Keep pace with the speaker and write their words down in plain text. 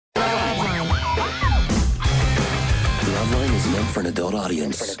is meant for an adult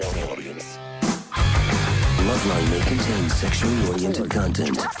audience. Loveline may contain sexually oriented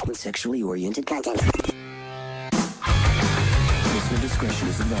content. Listener discretion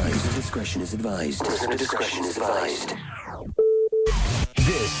is advised. Listener discretion is advised.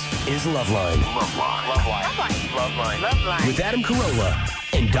 This is Loveline. Loveline. With Adam Carolla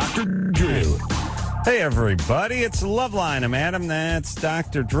and Dr. Drew. Hey, everybody. It's Loveline. I'm Adam. That's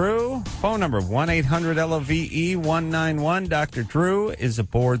Dr. Drew. Phone number 1-800-LOVE-191. Dr. Drew is a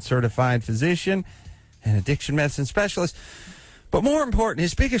board-certified physician and addiction medicine specialist. But more important,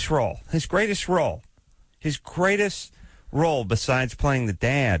 his biggest role, his greatest role besides playing the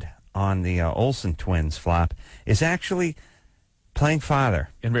dad on the Olsen twins flop is actually playing father.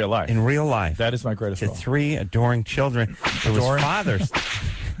 In real life. That is my greatest role. To three adoring children.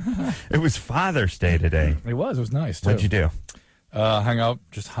 It was Father's Day today. It was nice, too. What'd you do? Hung out,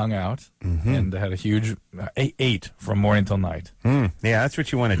 and had a huge, ate from morning till night. Yeah, that's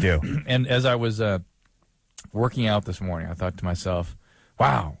what you want to do. And as I was working out this morning, I thought to myself,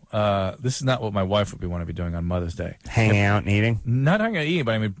 wow, this is not what my wife would want to be doing on Mother's Day. Hanging out and eating? Not hanging out and eating,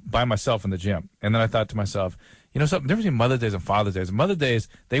 but I mean by myself in the gym. And then I thought to myself, you know something, difference between Mother's Days and Father's Days. Mother's Days,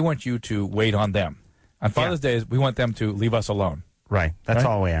 they want you to wait on them. On Father's Days, we want them to leave us alone. Right. That's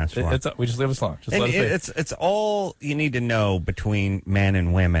all we ask for. We just leave us alone. Just and let us it's all you need to know between men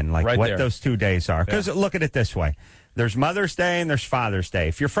and women, like what those 2 days are. Because look at it this way. There's Mother's Day and there's Father's Day.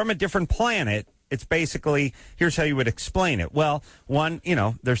 If you're from a different planet, it's basically, here's how you would explain it. Well, one,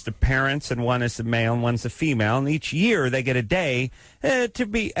 there's the parents, and one is the male and one's the female, and each year they get a day to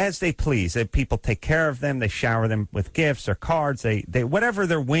be as they please. People take care of them, they shower them with gifts or cards, they whatever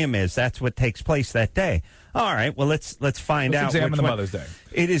their whim is, that's what takes place that day. All right, well, let's find out. Let's examine the Mother's Day.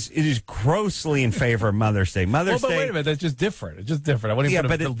 It is grossly in favor of Mother's Day. Mother's Day. Wait a minute, that's just different. It's just different. I wouldn't even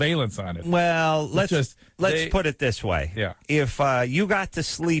put a valence on it. Well, let's put it this way. Yeah. If you got to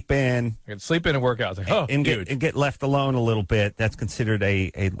sleep in, I could sleep in and work out. It's like, and get left alone a little bit, that's considered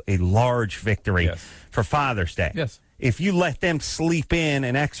a large victory for Father's Day. Yes. If you let them sleep in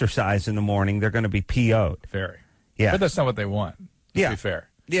and exercise in the morning, they're going to be PO'd. Very. Yeah. But that's not what they want. To be fair.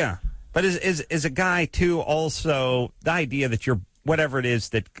 Yeah. But as a guy, too, also, the idea that you're, whatever it is,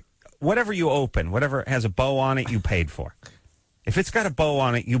 that whatever you open, whatever has a bow on it, you paid for. If it's got a bow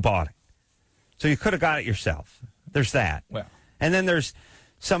on it, you bought it. So you could have got it yourself. There's that. Well. And then there's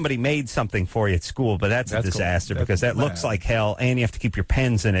somebody made something for you at school, but that's a disaster because that looks like hell, and you have to keep your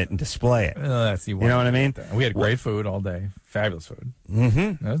pens in it and display it. You know what I mean? We had great food all day. Fabulous food.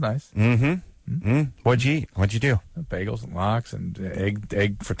 Mm-hmm. That was nice. Mm-hmm. What'd you eat? What'd you do? Bagels and lox and egg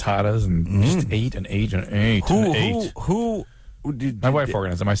frittatas and just ate and ate and ate. Who did? My wife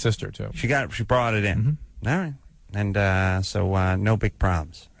organized it. My sister too. She brought it in. Mm-hmm. All right. And so no big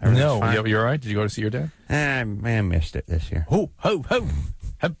problems. No, you're all right. Did you go to see your dad? I missed it this year. Ho. Poor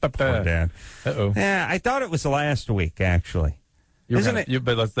dad. Uh-oh. Yeah, I thought it was last week actually. Isn't it?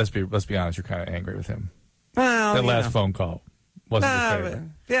 But let's be honest. You're kind of angry with him. Well, that last phone call wasn't your favorite.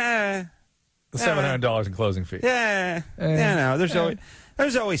 Yeah. The $700 in closing fees. Yeah.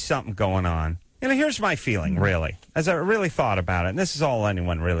 There's always something going on. Here's my feeling, really, as I really thought about it, and this is all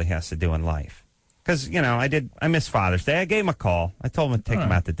anyone really has to do in life. Because, I missed Father's Day. I gave him a call. I told him to take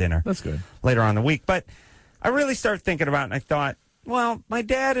him out to dinner. That's good. Later on in the week. But I really started thinking about it, and I thought, well, my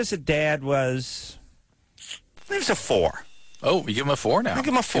dad as a dad he was a 4. Oh, you give him a 4 now. I give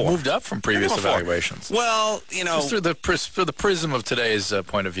him a 4. He moved up from previous evaluations. Well, just through the prism of today's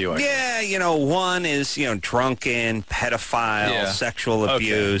point of view. I guess. One is drunken, pedophile, sexual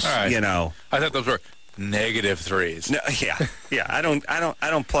abuse. All right. I thought those were -3s. No, I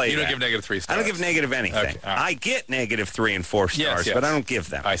don't play. You don't give -3 stars. I don't give negative anything. Okay, right. I get -3 and 4 stars, but I don't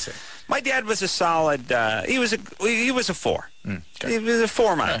give them. I see. My dad was a solid. He was a 4. Okay. He was a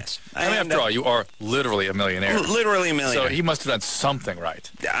 4 minus. I mean, after all, you are literally a millionaire. Literally a millionaire. So he must have done something right,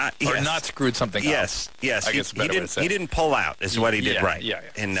 or not screwed something up. Yes. I guess he didn't pull out. Is what he did right. Yeah.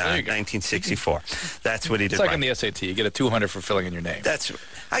 In 1964, that's what he did. It's like right. on the SAT, you get a 200 for filling in your name.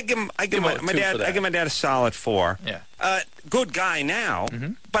 I give my dad a solid 4. Yeah. Good guy now,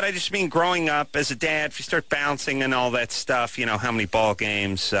 but I just mean growing up as a dad, if you start bouncing and all that stuff, how many ball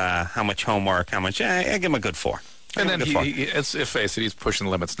games, how much homework, how much, I give him a good 4. And then let's face it, he's pushing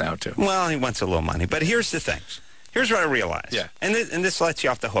the limits now, too. Well, he wants a little money. But here's the thing. Here's what I realized. Yeah. And this lets you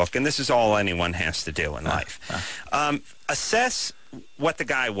off the hook, and this is all anyone has to do in life. Assess what the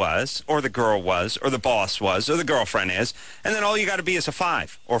guy was, or the girl was, or the boss was, or the girlfriend is, and then all you got to be is a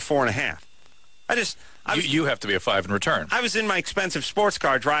 5 or 4.5. You have to be a 5 in return. I was in my expensive sports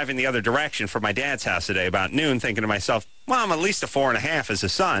car driving the other direction from my dad's house today about noon, thinking to myself, well, I'm at least a 4.5 as a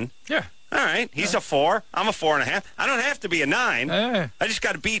son. Yeah. All right, he's a 4. I'm a 4.5. I don't have to be a 9. I just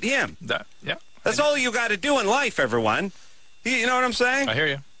got to beat him. Yeah. That's all you got to do in life, everyone. You know what I'm saying? I hear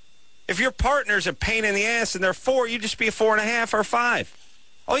you. If your partner's a pain in the ass and they're 4, you just be a 4.5 or 5.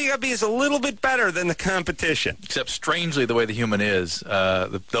 All you got to be is a little bit better than the competition. Except, strangely, the way the human is,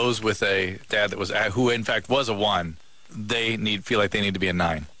 those with a dad that was who in fact was a 1, they feel like they need to be a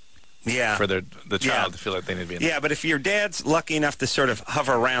 9. Yeah. For the child to feel like they need to be a 9. Yeah, but if your dad's lucky enough to sort of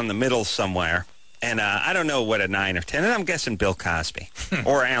hover around the middle somewhere, and I don't know what a 9 or 10, and I'm guessing Bill Cosby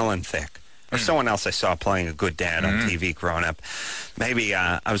or Alan Thicke. Or someone else I saw playing a good dad on TV growing up. Maybe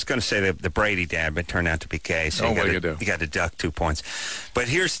I was going to say the Brady dad, but turned out to be gay. So what do you do? You got to deduct 2 points. But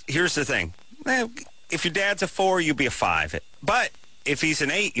here's the thing: if your dad's a 4, you be a 5. But if he's an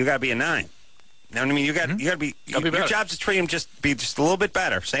 8, you got to be a 9. You know what I mean? You got to be. Your job's to treat him just a little bit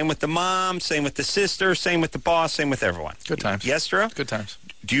better. Same with the mom. Same with the sister. Same with the boss. Same with everyone. Good times. Yes, Drew? Good times.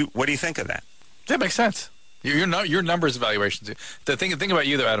 What do you think of that? That makes sense. Your numbers evaluations. The thing about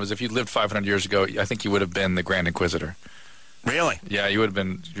you, though, Adam, is if you lived 500 years ago, I think you would have been the Grand Inquisitor. Really? Yeah, you would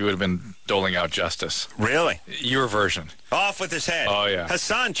have been doling out justice. Really? Your version. Off with his head. Oh yeah.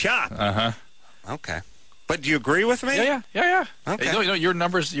 Hassan Chop. Okay. But do you agree with me? Yeah. Okay. You know, your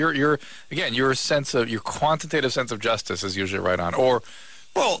numbers. Your quantitative sense of justice is usually right on. Or,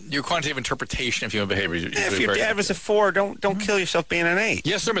 well, your quantitative interpretation of human behavior. If your dad was a 4, don't kill yourself being an 8.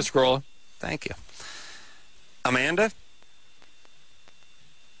 Yes, sir, Miss Carolla. Thank you. Amanda?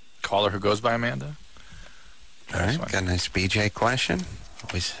 Caller who goes by Amanda. All right, got a nice BJ question.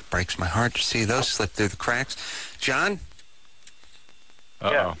 Always breaks my heart to see those slip through the cracks. John?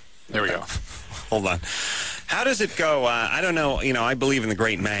 Yeah. There we go. Hold on. How does it go? I don't know. You know, I believe in the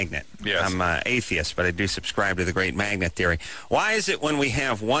Great Magnet. Yes. I'm atheist, but I do subscribe to the Great Magnet theory. Why is it when we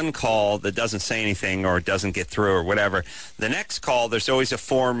have one call that doesn't say anything or doesn't get through or whatever, the next call, there's always a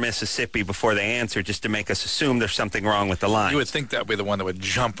 4 Mississippi before they answer just to make us assume there's something wrong with the line? You would think that would be the one that would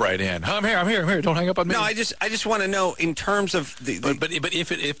jump right in. I'm here. Don't hang up on me. No, I just want to know in terms of the but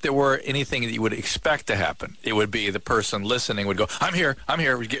if there were anything that you would expect to happen, it would be the person listening would go, I'm here. Don't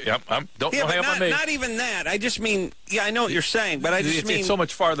hang up on me. Not even that. I just mean, I know what you're saying, but I just mean it's so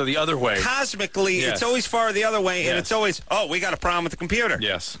much farther the other way. Cosmically, It's always far the other way, and it's always, we got a problem with the computer.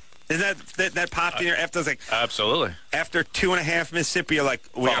 Yes. Isn't that popped in your after absolutely. After 2.5 Mississippi, you're like,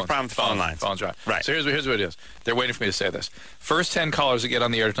 we got a problem with the phone lines. Phone's dry. Right. So here's what it is. They're waiting for me to say this. First 10 callers that get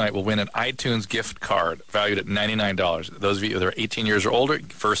on the air tonight will win an iTunes gift card valued at $99. Those of you that are 18 years or older,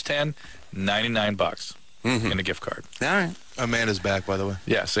 first 10, $99 in a gift card. All right. Amanda's back, by the way.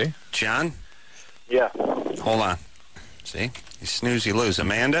 Yeah. See, John. Yeah. Hold on. See, you snooze, you lose.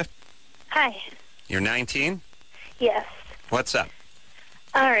 Amanda. Hi. You're 19? Yes. What's up?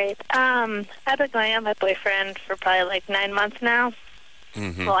 All right. I've been going out with my boyfriend for probably like 9 months now.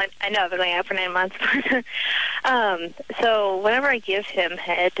 Mm-hmm. Well, I know I've been going out for 9 months. So whenever I give him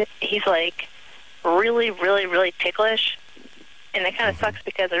head, he's like really, really, really ticklish. And it kind of sucks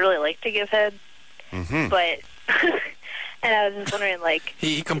because I really like to give head. Mm-hmm. But, and I was just wondering, like...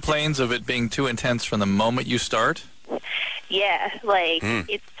 He complains of it being too intense from the moment you start? Yeah, like,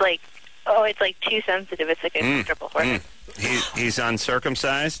 it's like, it's like too sensitive. It's like uncomfortable for him. He's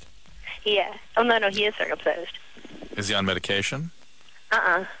uncircumcised? Yeah. Oh, no, he is circumcised. Is he on medication?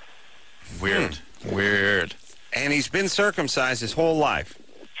 Uh-uh. Weird. And he's been circumcised his whole life?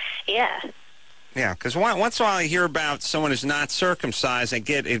 Yeah. Yeah, because once in a while I hear about someone who's not circumcised,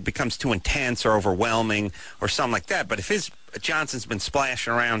 it becomes too intense or overwhelming or something like that. But if Johnson's been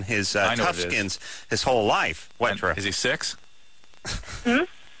splashing around his tough skins his whole life, is he 6?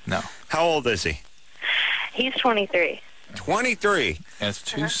 No. How old is he? He's 23. 23. And it's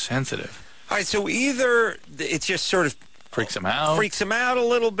too sensitive. All right, so either it's just sort of freaks him out a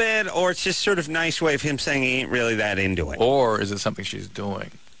little bit, or it's just sort of nice way of him saying he ain't really that into it. Or is it something she's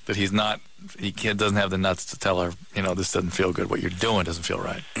doing that he doesn't have the nuts to tell her, this doesn't feel good. What you're doing doesn't feel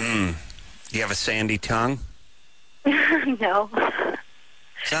right. You have a sandy tongue? No.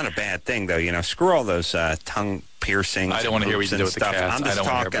 It's not a bad thing, though. Screw all those tongue piercings. I don't want to hear what you do with the cats. I'm just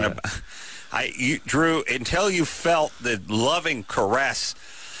talking about... Drew, until you felt the loving caress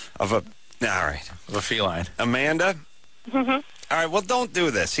of a feline. Amanda? Mm-hmm. All right, well, don't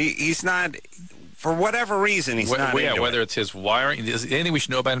do this. He's not, for whatever reason, he's not into whether it. It's his wiring. Is anything we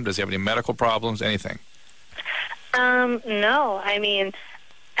should know about him? Does he have any medical problems? Anything? No. I mean,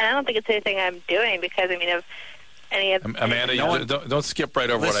 and I don't think it's anything I'm doing because, if any of... Amanda, don't skip right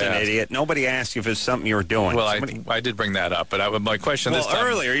over what I asked. Listen, idiot. Nobody asked you if it's something you were doing. Well, I did bring that up, but my question this time...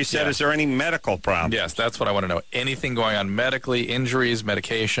 earlier you said, is there any medical problem? Yes, that's what I want to know. Anything going on medically, injuries,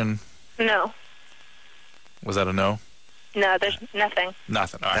 medication? No. Was that a no? No, there's nothing.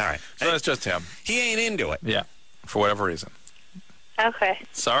 Nothing. All right. So that's just him. He ain't into it. Yeah, for whatever reason. Okay.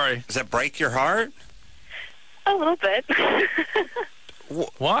 Sorry. Does that break your heart? A little bit.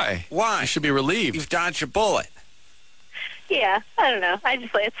 Why? Why? You should be relieved. You've dodged a bullet. Yeah, I don't know.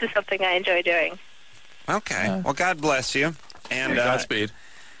 It's just something I enjoy doing. Okay. Well, God bless you. And Godspeed.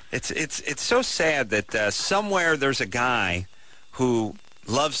 It's so sad that somewhere there's a guy who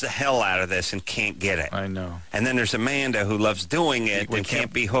loves the hell out of this and can't get it. I know. And then there's Amanda who loves doing it and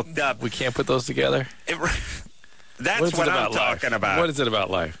can't be hooked up. We can't put those together? That's what I'm talking about. What is it about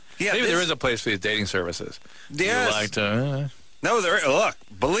life? Yeah, maybe there is a place for these dating services. Yes. You like to, No, look,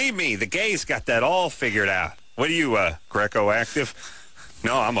 believe me, the gays got that all figured out. What are you, Greco-active?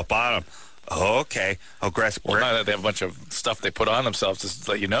 No, I'm a bottom. Oh, okay. Oh, well, now that they have a bunch of stuff they put on themselves just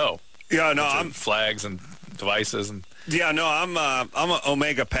to let you know. Yeah, no, I'm flags and devices and. Yeah, no, I'm a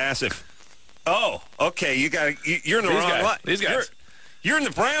Omega passive. Oh, okay. You're in the wrong line. These guys. You're in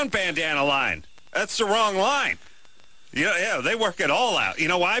the brown bandana line. That's the wrong line. Yeah, they work it all out. You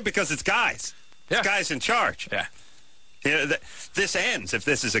know why? Because it's guys. Yeah. It's guys in charge. Yeah. This ends if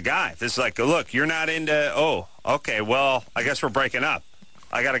this is a guy. This is like, look, you're not into. Oh, okay. Well, I guess we're breaking up.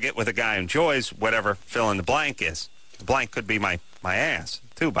 I got to get with a guy who enjoys whatever fill in the blank is. The blank could be my ass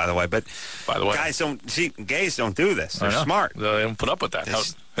too, by the way. But gays don't do this. They're smart. They don't put up with that.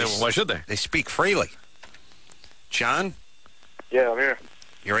 Why should they? They speak freely. John? Yeah, I'm here.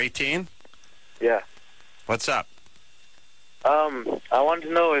 You're 18? Yeah. What's up? I wanted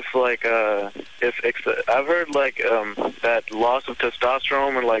to know if I've heard that loss of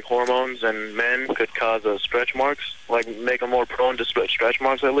testosterone and like hormones in men could cause stretch marks, like make them more prone to stretch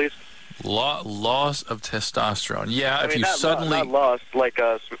marks at least. Loss of testosterone. Yeah, if you suddenly not lost, like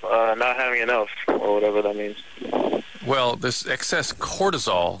not having enough or whatever that means. Well, this excess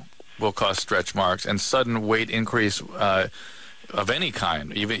cortisol will cause stretch marks and sudden weight increase of any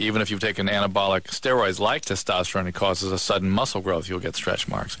kind. Even if you've taken anabolic steroids like testosterone, it causes a sudden muscle growth. You'll get stretch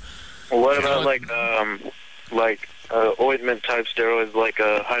marks. Well, what about ointment type steroids like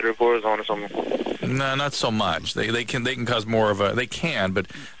hydrocortisone or something? No, not so much. They can cause more of but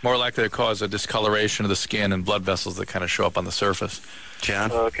more likely to cause a discoloration of the skin and blood vessels that kind of show up on the surface.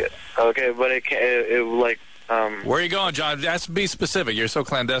 John? Okay, but where are you going, John? Be specific. You're so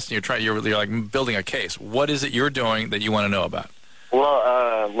clandestine. You're like building a case. What is it you're doing that you want to know about? Well,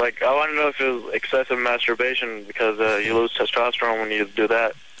 I want to know if it was excessive masturbation because you lose testosterone when you do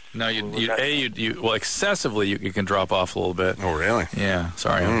that. No, excessively you can drop off a little bit. Oh, really? Yeah.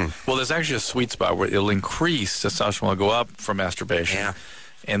 Sorry. Well, there's actually a sweet spot where it'll increase. Testosterone will go up from masturbation. Yeah.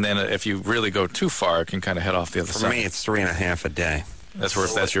 And then if you really go too far, it can kind of head off the other side. For me, it's 3.5 a day. That's your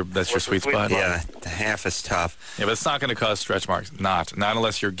sweet spot. Yeah, the half is tough. Yeah, but it's not going to cause stretch marks. Not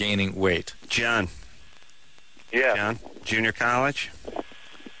unless you're gaining weight. John. Yeah. John, junior college?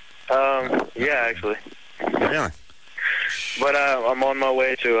 Yeah, actually. Really? But I'm on my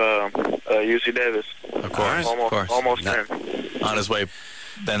way to UC Davis. Of course, almost 10. On his way,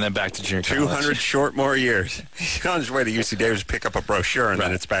 then back to junior college. 200 short more years. He's on his way to UC Davis to pick up a brochure, and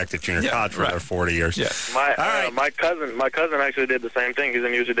then it's back to junior college for another 40 years. Yeah. My cousin actually did the same thing. He's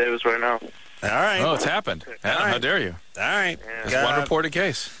in UC Davis right now. All right. Oh, it's happened. Adam, how dare you? All right. It's one reported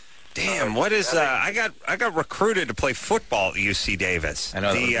case. Damn, what is I got recruited to play football at UC Davis. I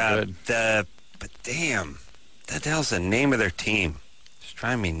know that good. But damn, what the hell's the name of their team? It's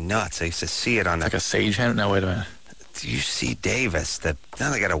driving me nuts. I used to see it on like a sage hen. No, wait a minute. UC Davis.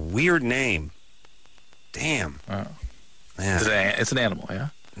 Now they got a weird name. Damn. Oh. Yeah. It's an animal, yeah.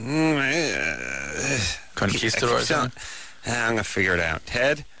 Conquistador or something. I'm gonna figure it out.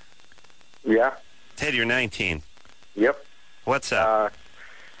 Ted. Yeah. Ted, you're 19. Yep. What's up?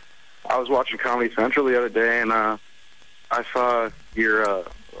 I was watching Comedy Central the other day, and I saw your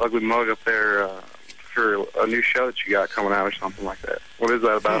ugly mug up there for a new show that you got coming out or something like that. What is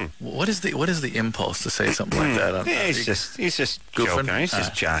that about? What is the impulse to say something like that? Yeah, he's just goofing? joking. He's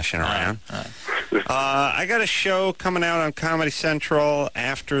just joshing around. I got a show coming out on Comedy Central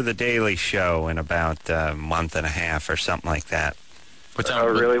after The Daily Show in about a month and a half or something like that. What time?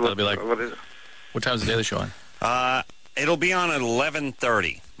 Really? What is it? What time is The Daily Show on? It'll be on at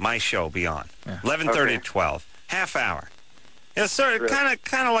 11:30. My show will be on 11:30 to 12, half hour. It's sort of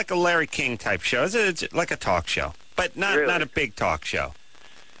kind of like a Larry King type show. It's like a talk show, but not a big talk show.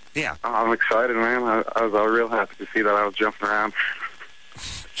 Yeah, I'm excited, man. I was real happy to see that I was jumping around.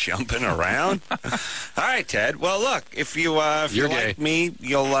 Jumping around? All right, Ted. Well, look, if you like me,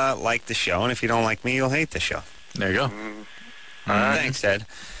 you'll like the show, and if you don't like me, you'll hate the show. There you go. All right. Thanks, Ted.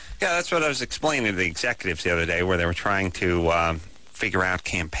 Yeah, that's what I was explaining to the executives the other day, where they were trying to figure out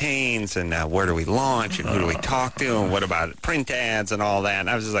campaigns and where do we launch and who do we talk to and what about print ads and all that. And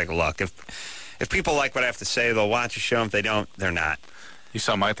I was just like, look, if people like what I have to say, they'll watch a show. If they don't, they're not. You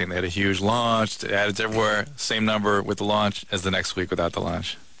saw my thing. They had a huge launch, ads everywhere. Same number with the launch as the next week without the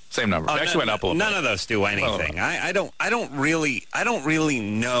launch. Same number. It actually went up a little bit. None of those do anything. I don't really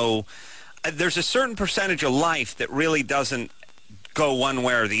know. There's a certain percentage of life that really doesn't go one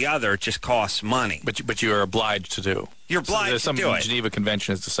way or the other. It just costs money. But you are obliged to do. You're obliged to do it. Geneva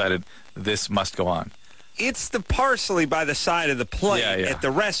Convention has decided this must go on. It's the parsley by the side of the plate at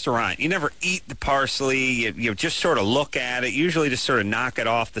the restaurant. You never eat the parsley. You just sort of look at it. Usually just sort of knock it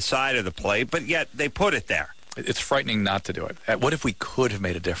off the side of the plate, but yet they put it there. It's frightening not to do it. What if we could have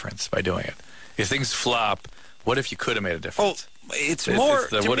made a difference by doing it? If things flop, what if you could have made a difference? Oh, it's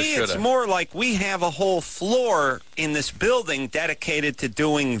more like we have a whole floor in this building dedicated to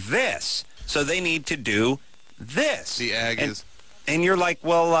doing this. So they need to do this. The Aggies. And you're like,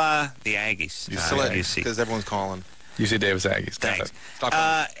 well, the Aggies. Because everyone's calling. UC Davis Aggies. Thanks.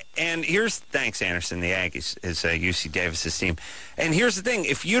 And thanks, Anderson. The Aggies is UC Davis's team. And here's the thing.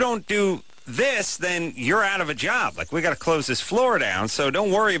 If you don't do this, then you're out of a job. Like, we got to close this floor down, so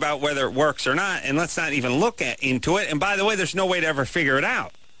don't worry about whether it works or not, and let's not even look into it. And by the way, there's no way to ever figure it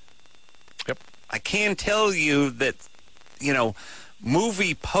out. Yep. I can tell you that,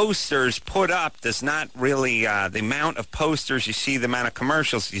 movie posters put up does not really, the amount of posters you see, the amount of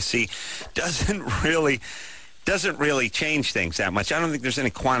commercials you see, doesn't really change things that much. I don't think there's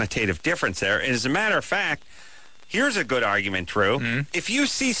any quantitative difference there. And as a matter of fact, here's a good argument, Drew. Mm-hmm. If you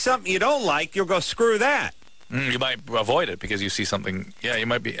see something you don't like, you'll go, screw that. You might avoid it because you see something, you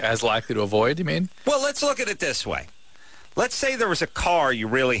might be as likely to avoid, you mean? Well, let's look at it this way. Let's say there was a car you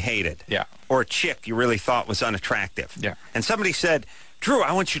really hated. Yeah. Or a chick you really thought was unattractive. Yeah. And somebody said, Drew,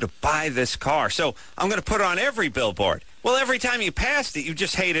 I want you to buy this car. So I'm going to put it on every billboard. Well, every time you passed it, you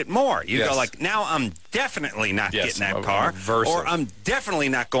just hate it more. You go like, now I'm definitely not getting that car. Or I'm definitely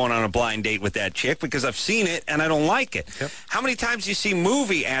not going on a blind date with that chick because I've seen it and I don't like it. Yep. How many times do you see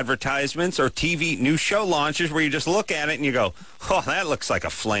movie advertisements or TV new show launches where you just look at it and you go, oh, that looks like a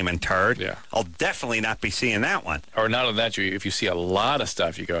flaming turd. Yeah. I'll definitely not be seeing that one. Or not only that, if you see a lot of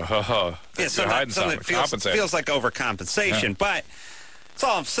stuff, you go, Yeah, so it feels like overcompensation. Yeah. But that's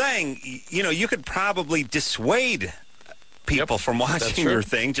all I'm saying. You could probably dissuade people from watching your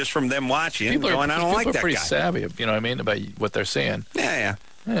thing just from them watching it and going, I don't like that guy. People are pretty savvy, about what they're seeing. Yeah.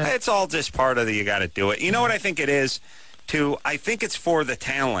 It's all just part of you got to do it. You know what I think it is, too? I think it's for the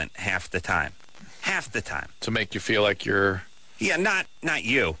talent half the time. Half the time. To make you feel like you're... Yeah, not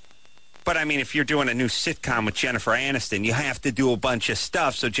you. But, I mean, if you're doing a new sitcom with Jennifer Aniston, you have to do a bunch of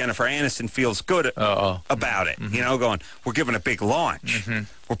stuff so Jennifer Aniston feels good about it. Mm-hmm. Going, we're giving a big launch. Mm-hmm.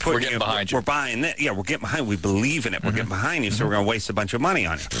 We're getting behind you. We're buying that. Yeah, we're getting behind. We believe in it. We're getting behind you, so we're going to waste a bunch of money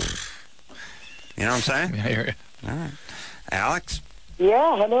on you. You know what I'm saying? Yeah, I hear you. All right. Alex?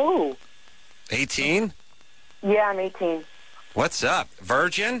 Yeah, hello. 18? Yeah, I'm 18. What's up?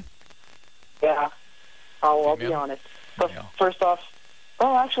 Virgin? Yeah. I'll be honest. But first off,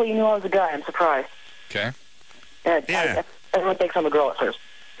 actually, you knew I was a guy. I'm surprised. Okay. Everyone thinks I'm a girl at first.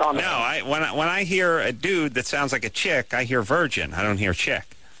 No, when I hear a dude that sounds like a chick, I hear virgin. I don't hear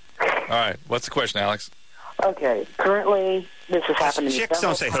chick. All right. What's the question, Alex? Okay. Currently, this has happened to me. Chicks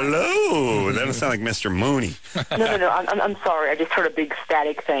don't say hello. That doesn't sound like Mr. Mooney. No. I'm sorry. I just heard a big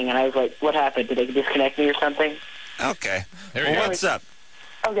static thing, and I was like, what happened? Did they disconnect me or something? Okay. There you go. What's up?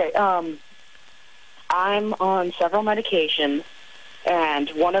 Okay. I'm on several medications, and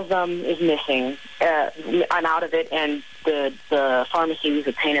one of them is missing. I'm out of it, and the pharmacy is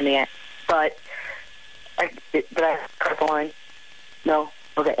a pain in the ass. But did I cut the line? No?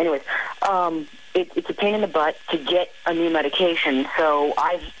 Okay, anyways. It's a pain in the butt to get a new medication, so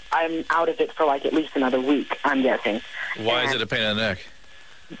I'm out of it for like at least another week, I'm guessing. Why is it a pain in the neck?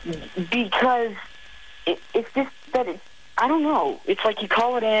 Because it's just that I don't know. It's like you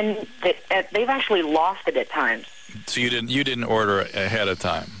call it in. They've actually lost it at times. So you didn't order ahead of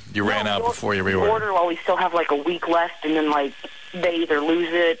time. You ran out before you reordered. Order while we still have like a week left, and then like they either lose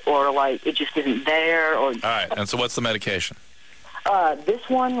it or like it just isn't there. Or all right. And so what's the medication? This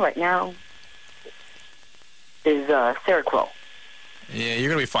one right now is Seroquel. Yeah, you're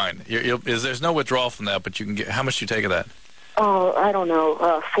gonna be fine. There's no withdrawal from that, but you can get. How much do you take of that? Oh, I don't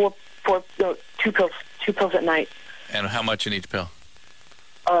know. Two pills at night. And how much in each pill?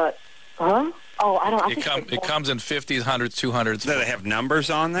 Huh? Oh, I don't. It comes in 50s, 100s, 200s. Do they have numbers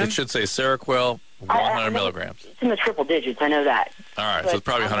on them? It should say Seroquel, 100 milligrams. It's in the triple digits. I know that. All right, so it's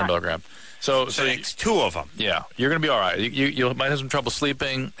probably 100 milligrams. So it's two of them. Yeah, you're going to be all right. You might have some trouble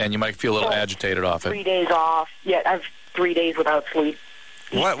sleeping, and you might feel a little agitated off it. 3 days off. Yeah, I've 3 days without sleep.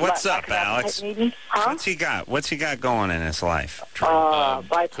 What's up, Alex? Maybe? Huh? What's he got going in his life?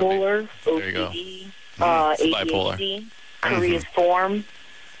 Bipolar, OCD, ADHD, Korea's form.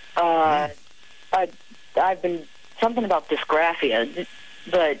 I've been something about dysgraphia,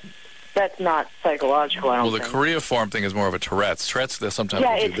 but that's not psychological. I don't think. The Korea form thing is more of a Tourette's. Tourette's, they sometimes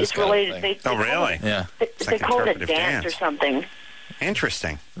do this it's kind related. of thing. Really? Yeah. They call it a dance or something.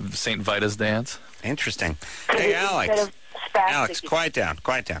 Interesting. St. Vita's dance. Interesting. Hey, Alex. Alex, quiet down.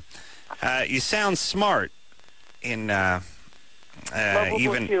 You sound smart in World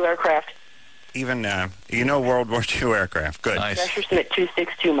War II aircraft. Even World War II aircraft. Good. Nice. Messerschmitt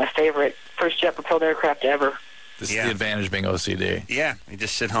 262, my favorite first jet-propelled aircraft ever. This is the advantage being OCD. Yeah, you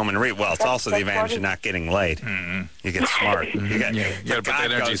just sit home and read. Well, it's also the advantage of not getting laid. Mm-hmm. You get smart. You got to put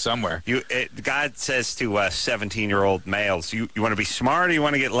that energy somewhere. God says to 17-year-old males, you want to be smart or you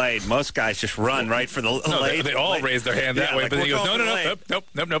want to get laid? Most guys just run right for the laid. They all raise their hand that way, but then he goes,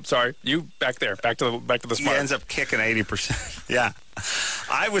 nope, sorry. You back there, back to the smart. He ends up kicking 80%. Yeah.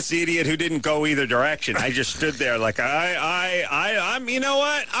 I was the idiot who didn't go either direction. I just stood there like, I'm, you know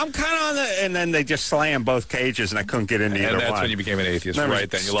what? I'm kind of on the, and then they just slammed both cages and I couldn't get into either one. And that's when you became an atheist, right?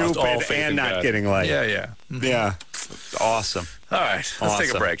 Then you lost all faith and in not God. Getting laid. Yeah. Mm-hmm. Yeah. Awesome. All right. Let's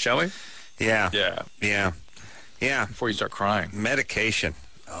take a break, shall we? Yeah. Before you start crying. Medication.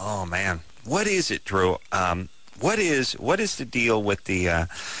 Oh, man. What is it, Drew? What is the deal with the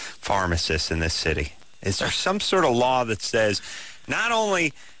pharmacists in this city? Is there some sort of law that says not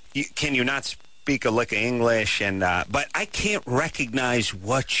only can you not speak a lick of English, but I can't recognize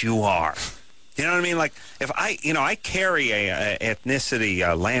what you are? You know what I mean? Like if I carry a ethnicity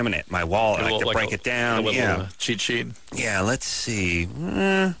laminate in my wallet. I like to break it down. A little cheat sheet. Yeah. Let's see.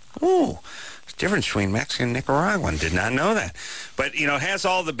 Difference between Mexican and Nicaraguan. Did not know that. But it has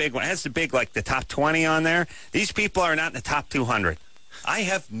all the big one. It has the big the top 20 on there. These people are not in the top 200. I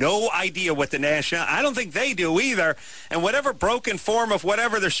have no idea what the national... I don't think they do either. And whatever broken form of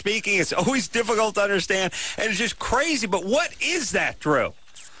whatever they're speaking, it's always difficult to understand. And it's just crazy. But what is that, Drew?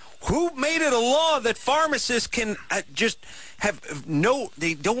 Who made it a law that pharmacists can just have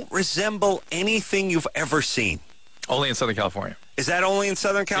they don't resemble anything you've ever seen? Only in Southern California. Is that only in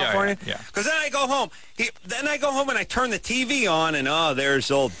Southern California? Yeah. Because then I go home. And I turn the TV on, and there's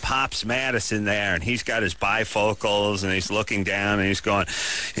old Pops Madison there, and he's got his bifocals, and he's looking down, and he's going,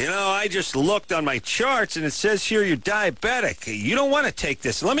 I just looked on my charts, and it says here you're diabetic. You don't want to take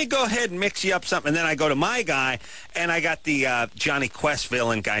this. Let me go ahead and mix you up something. And then I go to my guy, and I got the Johnny Quest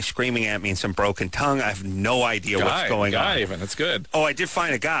villain guy screaming at me in some broken tongue. I have no idea what's going on. Even. That's good. Oh, I did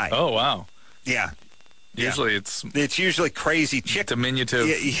find a guy. Oh, wow. Yeah. Usually it's usually crazy chick. Diminutive.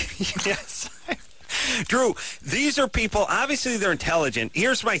 Yes. Drew, these are people, obviously they're intelligent.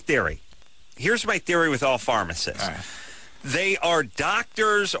 Here's my theory with all pharmacists. All right. They are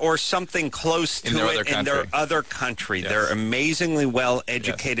doctors or something close to it in their other country. Yes. They're amazingly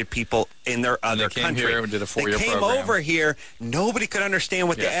well-educated people in their other country. They came here and did a 4-year program. They came over here. Nobody could understand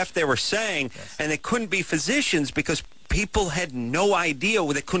what the F they were saying, and they couldn't be physicians because people had no idea.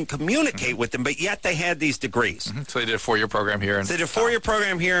 They couldn't communicate with them, but yet they had these degrees. Mm-hmm. So they did a 4-year program here. So they did a 4-year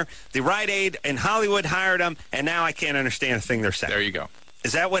program here. The Rite Aid in Hollywood hired them, and now I can't understand a thing they're saying. There you go.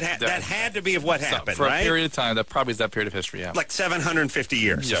 Is that what that had to be of what happened, for right? a period of time, that probably is that period of history, yeah. Like 750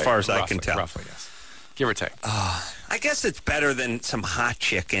 years, as far as I can tell. Roughly, yes. Give or take. I guess it's better than some hot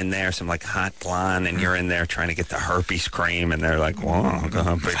chick in there, some hot blonde, and you're in there trying to get the herpes cream, and they're like, whoa,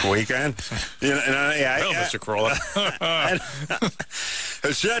 big weekend. Mr. Carolla.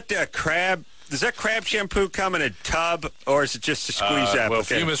 Is that crab? Does that crab shampoo come in a tub, or is it just a squeeze application? Well,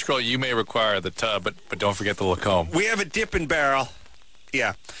 for you, Mr. Carolla, you may require the tub, but don't forget the Lacombe. We have a dipping barrel.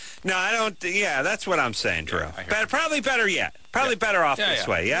 Yeah. No, I don't. Yeah, that's what I'm saying, Drew. Probably better yet. Probably better off this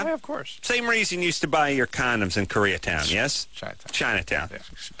way, yeah? Yeah, of course. Same reason you used to buy your condoms in Koreatown, yes? Chinatown. Yeah.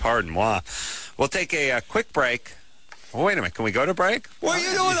 Pardon moi. We'll take a quick break. Oh, wait a minute. Can we go to break? What are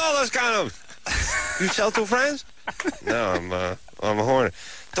you doing with all those condoms? You sell to friends? No, I'm a hornet.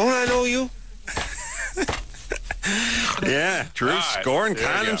 Don't I know you? Yeah, Drew scoring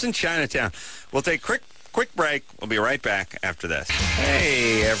condoms in Chinatown. We'll take quick break. We'll be right back after this.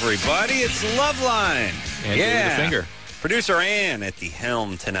 Hey, everybody. It's Loveline. And the finger. Producer Ann at the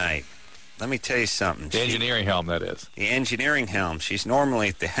helm tonight. Let me tell you something. The engineering helm, that is. The engineering helm. She's normally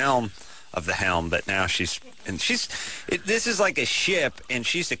at the helm of the helm, but now this is like a ship, and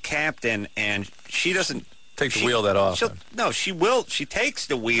she's the captain, and she doesn't take the wheel that often. No, she will. She takes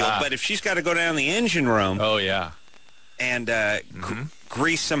the wheel, but if she's got to go down the engine room. Oh, yeah. And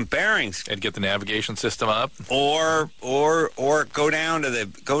grease some bearings and get the navigation system up, or go down to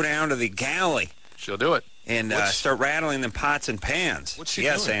the galley. She'll do it. and start rattling them pots and pans. What's she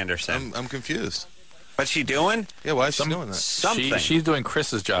yes, doing? Anderson. I'm confused. What's she doing? Yeah, why is she doing that? Something. She's doing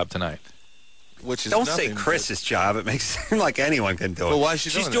Chris's job tonight. Which is Don't nothing, say Chris's job. It makes it seem like anyone can do it. Well, why is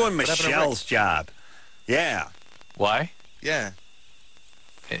she She's doing that? doing Michelle's job. Yeah. Why? Yeah.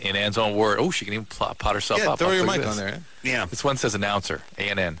 In Ann's own word. Oh, she can even pot herself up. Yeah, throw your Look at mic this. on there. Yeah. This one says announcer.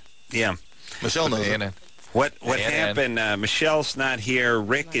 A-N-N. Yeah. Michelle knows it. A-N-N. What A&N. happened? Michelle's not here.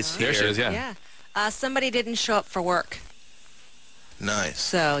 Rick is here. There she is, yeah. Somebody didn't show up for work. Nice.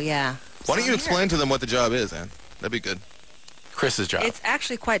 So, yeah. Why don't you explain to them what the job is, Ann? That'd be good. Chris's job. It's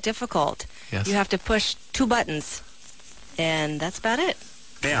actually quite difficult. Yes. You have to push 2 buttons, and that's about it.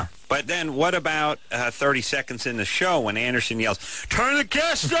 Yeah. But then what about 30 seconds in the show when Anderson yells, "Turn the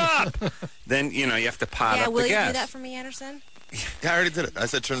guest up!" Then, you have to pot up the will you guest. do that for me, Anderson? Yeah, I already did it. I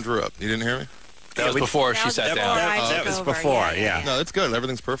said turn Drew up. You didn't hear me? That was before she sat down. That was before, yeah. No, it's good.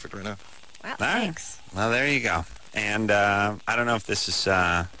 Everything's perfect right now. Well, All right. thanks. Well, there you go. And I don't know if this is...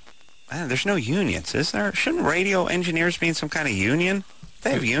 there's no unions, is there? Shouldn't radio engineers be in some kind of union?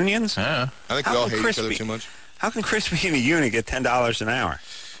 They have unions? Yeah. I think we all hate each other too much. How can Chris be in a union get $10 an hour?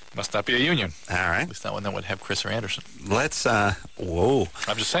 Must not be a union. All right. At least not one that would have Chris or Anderson. Let's, whoa.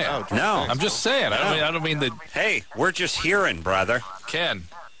 I'm just saying. No. I'm just saying. I don't mean that. Hey, we're just hearing, brother. Ken.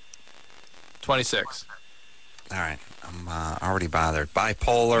 26. All right. I'm already bothered.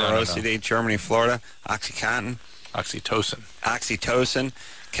 Bipolar, No. OCD, Germany, Florida, Oxycontin. Oxytocin.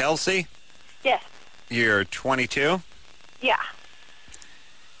 Kelsey, Yes. you're 22. Yeah.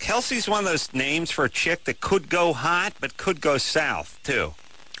 Kelsey's one of those names for a chick that could go hot, but could go south, too.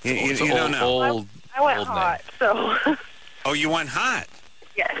 You don't know. I went old hot, so Oh, you went hot?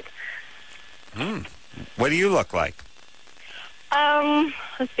 yes. What do you look like?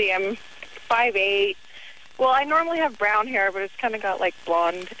 Let's see, I'm 5'8". Well, I normally have brown hair, but it's kind of got like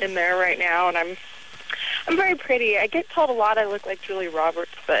blonde in there right now, and I'm very pretty. I get told a lot I look like Julie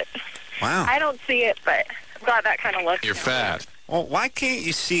Roberts, but Wow. I don't see it, but I've got that kind of look. You're fat. Well, why can't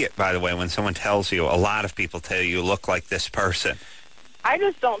you see it, by the way, when someone tells you? A lot of people tell you look like this person. I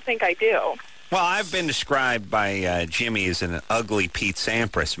just don't think I do. Well, I've been described by Jimmy as an ugly Pete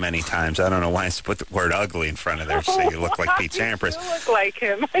Sampras many times. I don't know why I put the word ugly in front of there so you look like Pete Sampras. You look like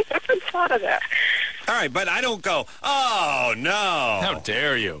him. I never thought of that. All right, but I don't go, oh, no. How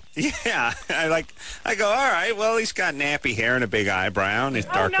dare you? Yeah, I go, all right, well, he's got nappy hair and a big eyebrow and his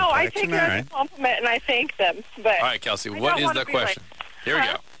dark no, I take complexion. it All as right. a compliment, and I thank them. But All right, Kelsey, I what don't is wanna the be question? Here we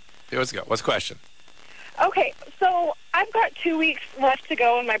go. Let's go. What's the question? Okay, so I've got 2 weeks left to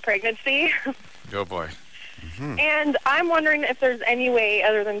go in my pregnancy, Go, boy. and I'm wondering if there's any way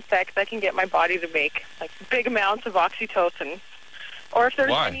other than sex I can get my body to make like big amounts of oxytocin, or if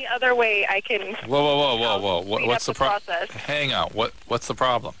there's Why? any other way I can. Whoa. speed What's up the process? Hang on. What's the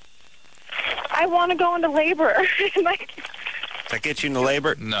problem? I want to go into labor. Like, Does that get you into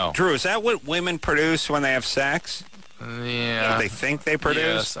labor? No. Drew, is that what women produce when they have sex? Yeah. What they think they produce?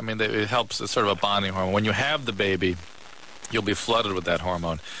 Yes. I mean, it helps. It's sort of a bonding hormone. When you have the baby, you'll be flooded with that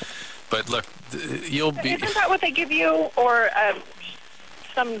hormone. But look, you'll be... Isn't that what they give you, or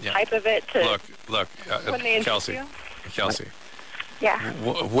some type of it to... Look, when they Kelsey. you? Kelsey. Yeah,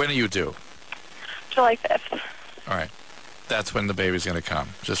 When are you due? July 5th. All right. That's when the baby's going to come.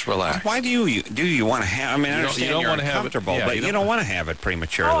 Just relax. Why do you want to have? I mean, I understand you don't you're wanna have it- uncomfortable, yeah, but you you don't- don't want to have it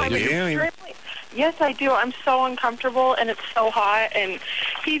prematurely, do you? Yes, I do. I'm so uncomfortable, and it's so hot, and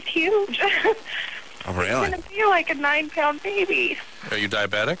he's huge. Oh, really? He's going to be like a 9-pound baby. Are you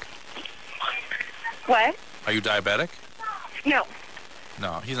diabetic? What? Are you diabetic? No.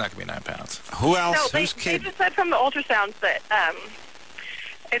 No, he's not going to be 9 pounds. Who else? No, they Whose kid? just said from the ultrasounds that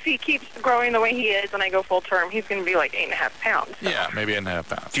if he keeps growing the way he is and I go full term, he's going to be like 8.5 pounds. So. Yeah, maybe 8.5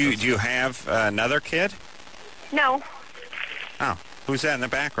 pounds. Do you have another kid? No. Oh, who's that in the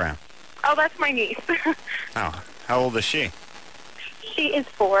background? Oh, that's my niece. Oh, how old is she? She is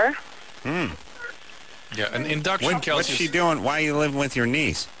 4. Yeah, an induction, Kelsey. What's she doing? Why are you living with your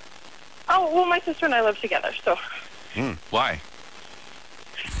niece? Oh, well, my sister and I live together, so. Why?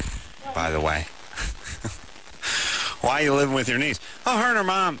 By the way. Why are you living with your niece? Oh, her and her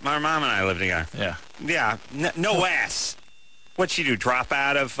mom. My mom and I live together. Yeah. Yeah, no ass. What'd she do? Drop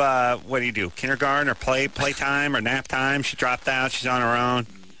out of, what do you do? Kindergarten or playtime or nap time? She dropped out. She's on her own.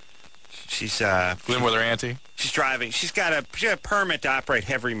 She's, Living with her auntie? she's driving. She got a permit to operate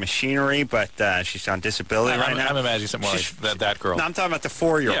heavy machinery, but she's on disability right now. I'm imagining something more like that girl. No, I'm talking about the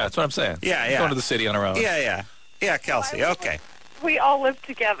 4-year-old. Yeah, that's what I'm saying. Yeah. Going to the city on her own. Yeah. Yeah, Kelsey. Okay. We all live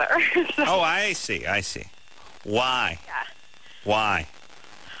together. So. Oh, I see. Why? Yeah. Why?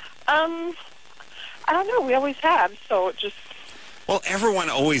 I don't know. We always have, so it just... Well, everyone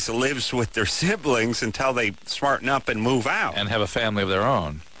always lives with their siblings until they smarten up and move out. And have a family of their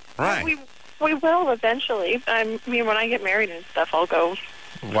own. Right. We will eventually. I mean, when I get married and stuff, I'll go.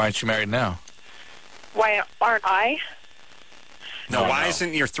 Why aren't you married now? Why aren't I? No, why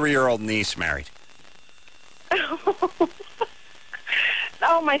isn't your 3-year-old niece married?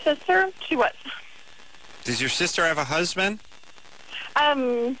 Oh, my sister? She was. Does your sister have a husband?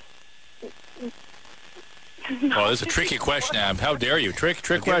 No. Oh, this is a tricky question, Ab. How dare you? Trick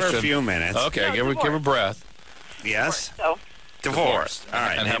question. Give her a few minutes. Okay, No, give her breath. Yes? So, Divorced. All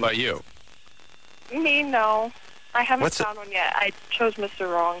right. And how about you? me, no. I haven't found one yet. I chose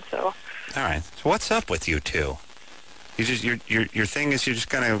Mr. Wrong, so. All right. So what's up with you two? You just your thing is you're just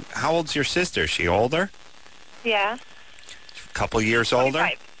gonna. How old's your sister? Is she older? Yeah. A couple years older?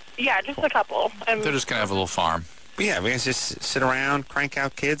 25. Yeah, just a couple. They're just gonna have a little farm. Yeah, we guys just sit around, crank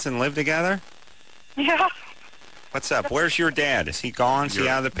out kids, and live together. Yeah. What's up? Where's your dad? Is he gone? Is he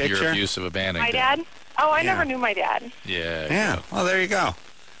out of the picture? Your abusive abandoned. My dad? Oh, I never knew my dad. Yeah. Yeah. Well, there you go.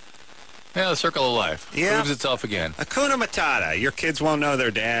 Yeah, the circle of life. Yeah. Proves itself again. Hakuna Matata. Your kids won't know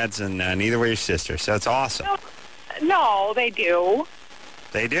their dads, and neither will your sister. So it's awesome. No, they do.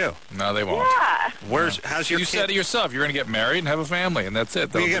 They do. No, they won't. Yeah. How's your You kid? said it yourself. You're going to get married and have a family, and that's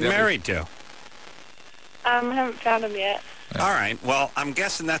it. Who you get married to? Haven't found him yet. All right. Well, I'm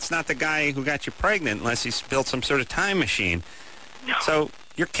guessing that's not the guy who got you pregnant unless he's built some sort of time machine. No. So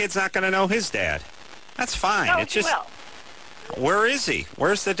your kid's not going to know his dad. That's fine. No, it's he just. will. Where is he?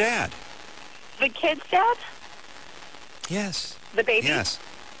 Where's the dad? The kid's dad? Yes. The baby? Yes.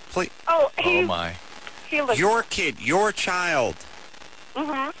 Please. Oh, Oh, my. He lives. Your kid, your child.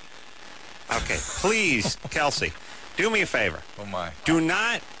 Mm-hmm. Okay. Please, Kelsey, do me a favor. Oh, my. Do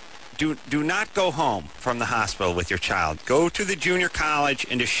not go home from the hospital with your child. Go to the junior college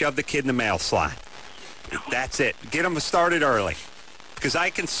and just shove the kid in the mail slot. That's it. Get them started early. Because I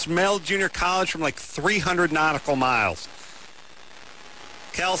can smell junior college from like 300 nautical miles.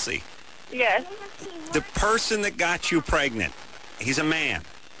 Kelsey. Yes. The person that got you pregnant, he's a man.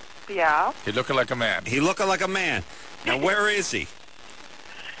 Yeah. He looking like a man. He looking like a man. Now, where is he?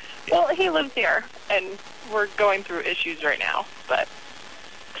 Well, he lives here, and we're going through issues right now, but...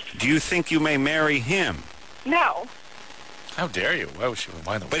 Do you think you may marry him? No. How dare you? Why would she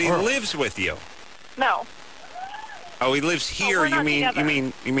remind the But world? he lives with you. No. Oh, he lives here. we're not together.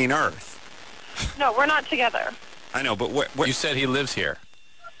 You mean Earth? No, we're not together. I know, but where? You said he lives here.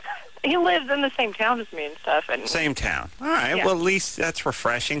 He lives in the same town as me and stuff, and... Same town. All right. Yeah. Well, at least that's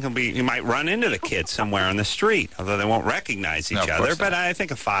refreshing. He might run into the kids somewhere on the street, although they won't recognize each No, of other. course But not. I think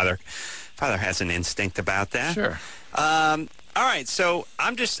a father has an instinct about that. Sure. All right. So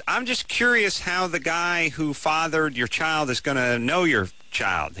I'm just curious how the guy who fathered your child is going to know your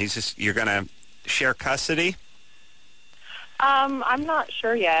child. You're going to share custody. I'm not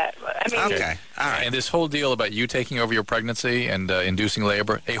sure yet. I mean, Okay. All right. And this whole deal about you taking over your pregnancy and inducing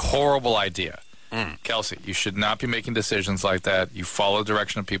labor, a horrible idea. Kelsey, you should not be making decisions like that. You follow the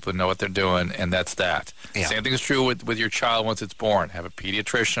direction of people who know what they're doing, and that's that. Yeah. Same thing is true with your child once it's born. Have a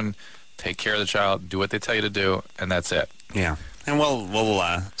pediatrician, take care of the child, do what they tell you to do, and that's it. Yeah. And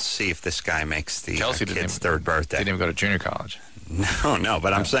we'll see if this guy makes the kid's third birthday. Didn't even go to junior college. No,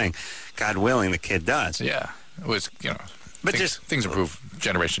 but I'm saying, God willing, the kid does. Yeah. It was, But things improve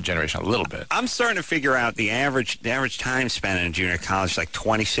generation to generation a little bit. I'm starting to figure out the average time spent in junior college is like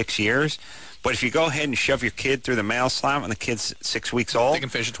 26 years. But if you go ahead and shove your kid through the mail slot when the kid's 6 weeks old, They can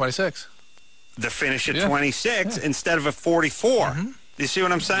finish at 26. they finish at 26 instead of at 44. Mm-hmm. You see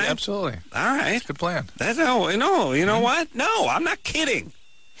what I'm saying? Yeah, absolutely. All right. It's a good plan. You know what? No, I'm not kidding.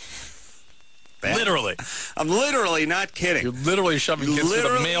 Literally. I'm literally not kidding. You're literally shoving kids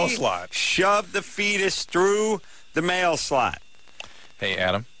through the mail slot. Shove the fetus through the mail slot. Hey,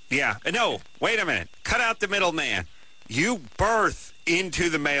 Adam. Yeah. No, wait a minute. Cut out the middleman. You birth into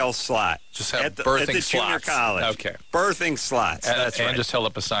the mail slot. Just have at the birthing junior slots. college. Okay. Birthing slots. That's And right. just held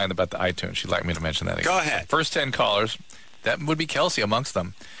up a sign about the iTunes. She'd like me to mention that again. Go ahead. First 10 callers, that would be Kelsey amongst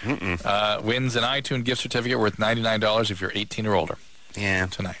them, wins an iTunes gift certificate worth $99 if you're 18 or older. Yeah.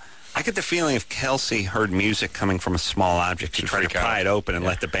 Tonight. I get the feeling if Kelsey heard music coming from a small object, she'd try to pry it open and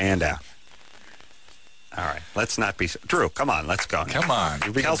let the band out. All right. Let's not be... Drew, come on. Let's go. Come on.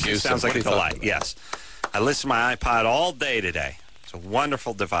 You're being Kelsey abusive. sounds like What a do you thought delight. Yes. I listen to my iPod all day today. It's a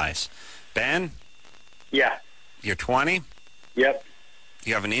wonderful device. Ben? Yeah. You're 20? Yep.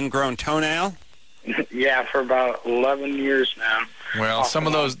 You have an ingrown toenail? Yeah, for about 11 years now. Well, some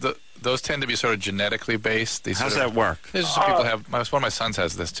of those, those tend to be sort of genetically based. How's that work? There's some people have. One of my sons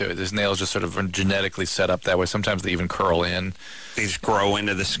has this too. His nails just sort of genetically set up that way. Sometimes they even curl in. They just grow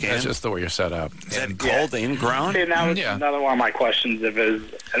into the skin. That's just the way you're set up. Is that cold ingrown? See, that was another one of my questions.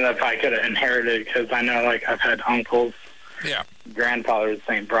 If I could have inherited, because I know like I've had uncles, grandfather with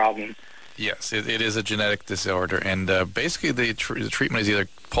the same problem. Yes, it is a genetic disorder, and basically the treatment is either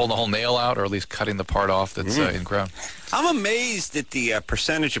pulling the whole nail out or at least cutting the part off that's ingrown. I'm amazed at the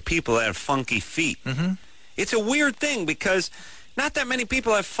percentage of people that have funky feet. Mm-hmm. It's a weird thing because not that many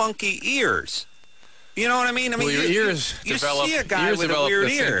people have funky ears. You know what I mean? I mean, your ears develop. See a guy with a weird at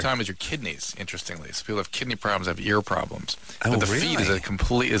the ear. same time as your kidneys. Interestingly, so people have kidney problems, have ear problems. Oh, but the really?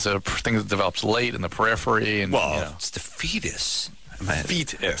 feet is a thing that develops late in the periphery, and it's the fetus.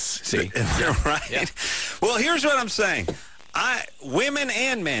 Fetus. See, right? Yeah. Well, here's what I'm saying. Women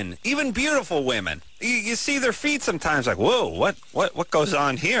and men, even beautiful women, you see their feet sometimes like, whoa, what goes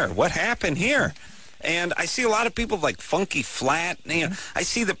on here? What happened here? And I see a lot of people like funky flat. You know, I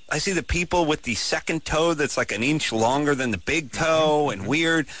see the people with the second toe that's like an inch longer than the big toe, and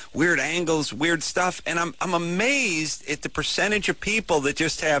weird angles, weird stuff. And I'm amazed at the percentage of people that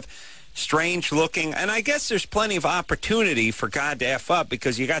just have strange looking, and I guess there's plenty of opportunity for God to F up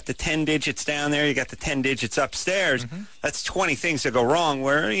because you got the 10 digits down there, you got the 10 digits upstairs. That's 20 things that go wrong,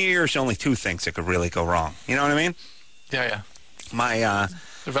 where here's only 2 things that could really go wrong. You know what I mean? Yeah. My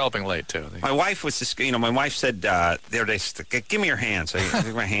developing late too. My wife was just, my wife said the other day, give me your hand. So I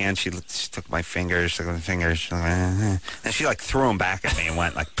took my hand, she took my fingers, and she like threw them back at me and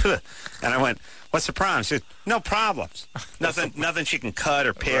went like, puh. And I went, what's the problem? She said, no problems. Nothing she can cut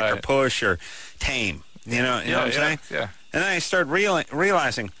or pick or push or tame. You know what I'm saying? Yeah. And then I started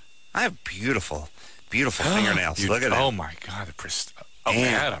realizing I have beautiful fingernails. Look at that. Oh my God,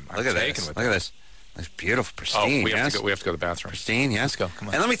 Adam, look at this. Look at this. It's beautiful, pristine. We have to go to the bathroom. Pristine, yes. Let's go. Come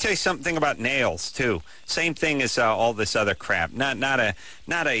on. And let me tell you something about nails too. Same thing as all this other crap. Not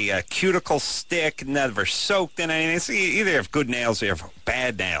a cuticle stick. Never soaked in anything. It's either you have good nails or you have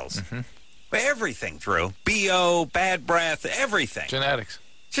bad nails. Everything, Drew. BO, bad breath, everything. Genetics.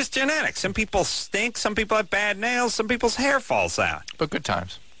 Just genetics. Some people stink. Some people have bad nails. Some people's hair falls out. But good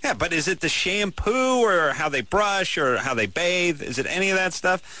times. Yeah, but is it the shampoo or how they brush or how they bathe? Is it any of that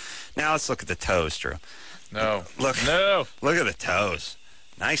stuff? Now let's look at the toes, Drew. No. Look at the toes.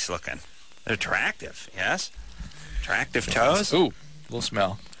 Nice looking. They're attractive, yes? Attractive toes. Ooh, little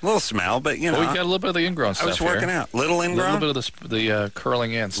smell. Little smell, but you know. Well, we got a little bit of the ingrown stuff. I was working out. Little ingrown? A little bit of the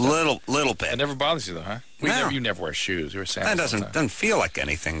curling in stuff. Little bit. It never bothers you though, huh? No. You never wear shoes. You wear sandals. That doesn't feel like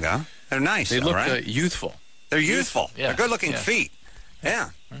anything though. They're nice. They look right? youthful. They're youthful. Yeah. They're good-looking feet. Yeah.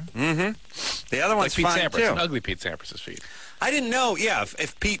 The other one's like Pete fine Sampras. too. An ugly Pete Sampras' feet. I didn't know. Yeah,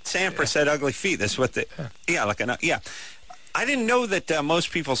 if Pete Sampras had ugly feet, that's what the. Yeah, I didn't know that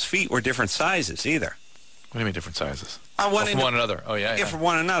most people's feet were different sizes either. What do you mean different sizes? From one another. Oh, yeah. Yeah, from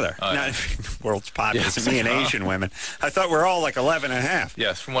one another. Oh, Not world's populace, me and Asian women. I thought we were all like 11 and a half.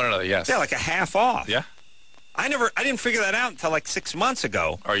 Yes, from one another, yes. Yeah, like a half off. Yeah. I didn't figure that out until like 6 months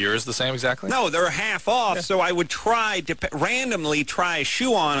ago. Are yours the same exactly? No, they're half off, so I would randomly try a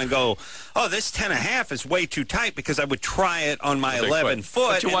shoe on and go, oh, this 10 and a half is way too tight because I would try it on my 11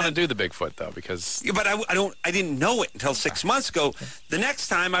 foot. But you want to do the big foot, though, because... Yeah, but I didn't know it until 6 months ago. The next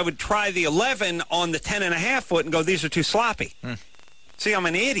time I would try the 11 on the 10 and a half foot and go, these are too sloppy. See, I'm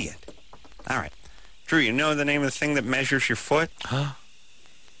an idiot. All right. Drew, you know the name of the thing that measures your foot?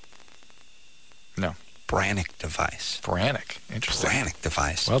 No. Brannick device. Brannick. Interesting. Brannick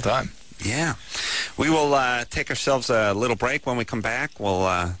device. Well done. Yeah. We will take ourselves a little break. When we come back,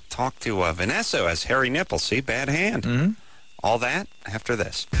 we'll talk to Vanessa as hairy nipples. See, bad hand. All that after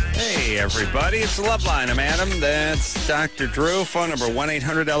this. Hey, everybody. It's Loveline. I'm Adam. That's Dr. Drew. Phone number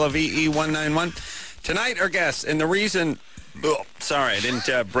 1-800-LOVE-191. Tonight, our guest, and the reason... Oh, sorry, I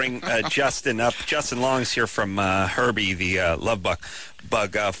didn't bring Justin up. Justin Long's here from Herbie, the love bug.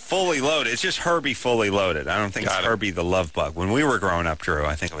 Fully loaded. It's just Herbie fully loaded. I don't think it's Herbie the love bug. When we were growing up, Drew,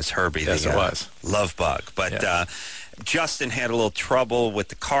 I think it was Herbie the love bug. But Justin had a little trouble with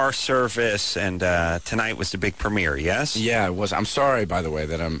the car service, and tonight was the big premiere, yes? Yeah, it was. I'm sorry, by the way,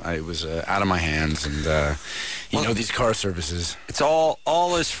 that it was out of my hands, and these car services. It's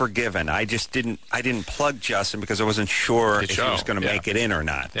all is forgiven. I didn't plug Justin because I wasn't sure if he was going to make it in or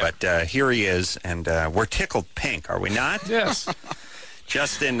not. Yeah. But here he is, and we're tickled pink, are we not? Yes.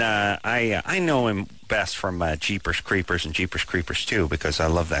 Justin, I know him best from Jeepers Creepers and Jeepers Creepers 2 because I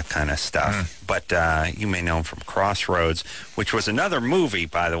love that kind of stuff. But you may know him from Crossroads, which was another movie,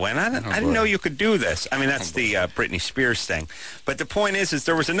 by the way. And I didn't know you could do this. I mean, that's the Britney Spears thing. But the point is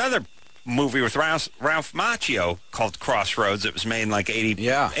there was another movie with Ralph Macchio called Crossroads. It was made in like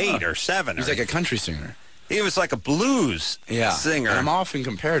 88 or 7. He's like a country singer. He was like a blues singer. And I'm often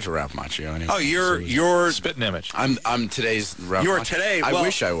compared to Ralph Macchio. Anyway. Oh, you're spitting image. I'm today's Ralph. You're Macchio. today. I well,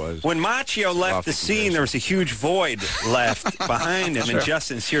 wish I was. When Macchio left the scene, there was a huge void left behind him, and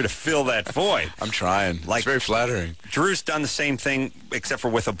Justin's here to fill that void. I'm trying. It's very flattering. Drew's done the same thing, except for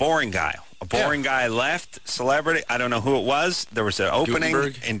with a boring guy. A boring guy left, celebrity. I don't know who it was. There was an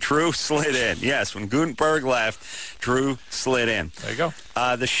opening, and Drew slid in. Yes, when Gutenberg left, Drew slid in. There you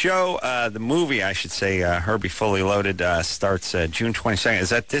go. The show, the movie, I should say, Herbie Fully Loaded, starts June 22nd. Is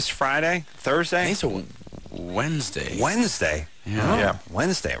that this Friday? Thursday? I think it's a Wednesday. Wednesday. Yeah.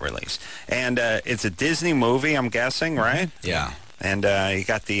 Wednesday release. And it's a Disney movie, I'm guessing, right? Yeah. And you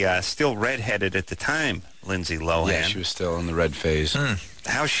got the still redheaded at the time, Lindsay Lohan. Yeah, she was still in the red phase.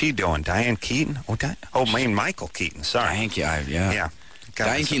 How's she doing? Diane Keaton? Michael Keaton. Sorry. Diane Keaton, yeah.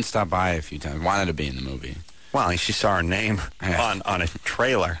 Diane Keaton stopped by a few times. Wanted to be in the movie. Well, she saw her name on a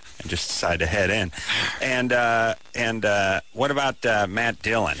trailer and just decided to head in. And what about Matt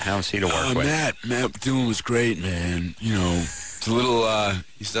Dillon? How's he to work with? Matt Dillon was great, man. You know, it's a little.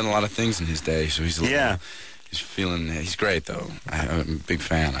 He's done a lot of things in his day, so he's a little. He's great though. I'm a big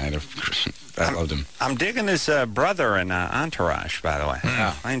fan. I loved him. I'm digging his brother in Entourage, by the way.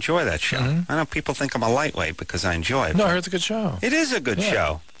 Yeah. I enjoy that show. I know people think I'm a lightweight because I enjoy it. No, I heard it's a good show. It is a good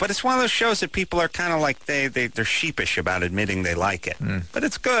show. But it's one of those shows that people are kind of like, they're sheepish about admitting they like it. But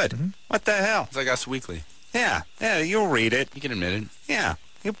it's good. What the hell? It's like Us Weekly. Yeah, you'll read it. You can admit it. Yeah,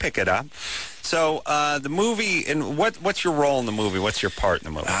 you'll pick it up. So the movie, and what's your role in the movie? What's your part in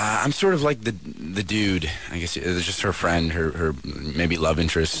the movie? I'm sort of like the dude. I guess it's just her friend, her maybe love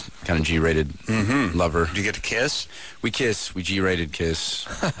interest, kind of G-rated lover. Do you get to kiss? We kiss. We G-rated kiss.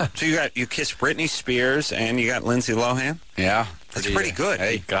 So you kiss Britney Spears and you got Lindsay Lohan? Yeah. That's pretty good.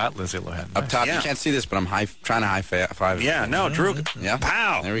 Hey, you got Lindsay Lohan. Up top, you can't see this, but I'm trying to high five. Yeah, no, Drew. Yeah.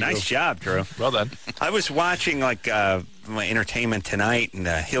 Pow. Nice job, Drew. Well done. I was watching my Entertainment Tonight, and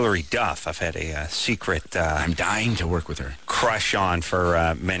Hillary Duff. I've had a secret. I'm dying to work with her. Crush on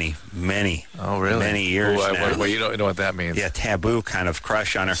for many years now. Well, you don't know what that means. Yeah, taboo kind of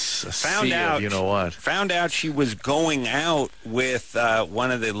crush on her. Found out she was going out with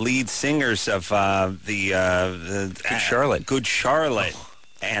one of the lead singers of the Good Charlotte. Good Charlotte.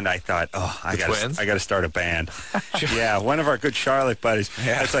 And I thought, I got to start a band. Yeah, one of our Good Charlotte buddies.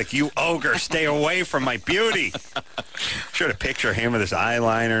 Yeah. It's like, you ogre, stay away from my beauty. Sure to picture him with his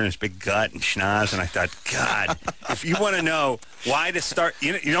eyeliner and his big gut and schnoz. And I thought, God, if you want to know why to start,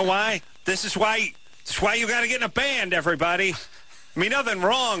 you know why? This is why you got to get in a band, everybody. I mean, nothing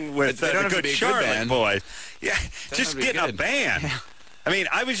wrong with the Good Charlotte boys. Yeah, just get in a band. Yeah. I mean,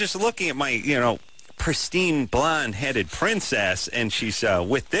 I was just looking at my, pristine blonde-headed princess, and she's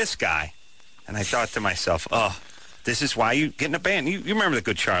with this guy. And I thought to myself, this is why you get in a band. You remember the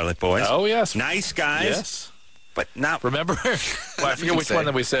Good Charlotte boys? Oh, yes. Nice guys. Yes. But not... Remember? Well, I forget which one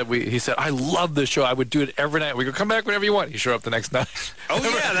that we said. He said, I love this show. I would do it every night. We go, come back whenever you want. You show up the next night. Oh,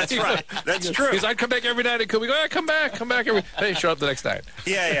 yeah, that's right. That's true. Because I'd come back every night. And we go, yeah, come back. Hey, show up the next night.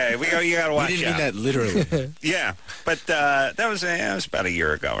 Yeah. We go, you got to watch out. You didn't mean that literally. Yeah. But that was about a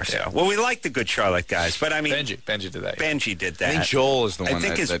year ago or so. Yeah. Well, we like the Good Charlotte guys, but I mean... Benji did that. Benji did that. I think Joel is the one I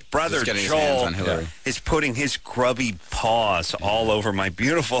think his that brother Joel is putting his grubby paws all over my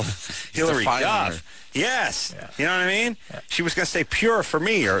beautiful Hillary Duff. Yes. Yeah. You know what I mean? Yeah. She was going to stay pure for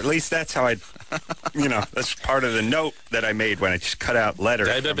me, or at least that's how that's part of the note that I made when I just cut out letters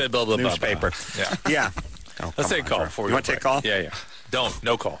from newspaper. Yeah. Oh, let's take a call. You want to take a call? Yeah.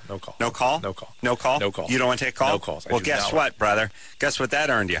 No call. No call? No call. No call? No call. You don't want to take a call? No calls. Well, guess what, brother? Guess what that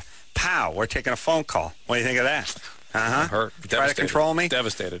earned you? Pow, we're taking a phone call. What do you think of that? I'm hurt. Try to control me?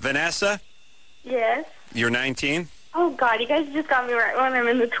 Devastated. Vanessa? Yes. You're 19? Oh, God, you guys just got me right when I'm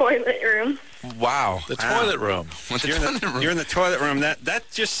in the toilet room. Wow. The toilet room. You're in the toilet room. That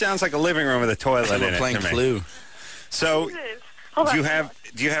just sounds like a living room with a toilet in it. Playing Clue. So, do you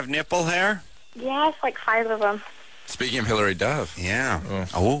have nipple hair? Yes, like 5 of them. Speaking of Hillary Duff. Yeah.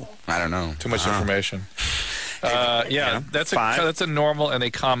 Oh. I don't know. Too much information. That's a normal and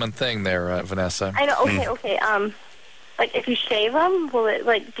a common thing there, Vanessa. I know. Okay. Like, if you shave them, will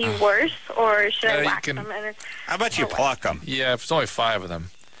it, be worse, or should I wax them? How about you pluck them? Yeah, if it's only 5 of them,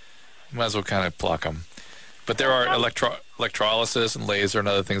 you might as well kind of pluck them. But there are electrolysis and laser and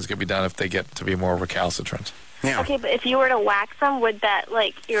other things that can be done if they get to be more recalcitrant. Yeah. Okay, but if you were to wax them, would that,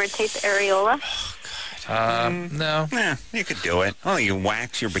 irritate the areola? Oh, God. No. Yeah, you could do it. Oh, you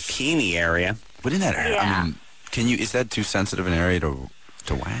wax your bikini area. Wouldn't that... Yeah. I mean, is that too sensitive an area to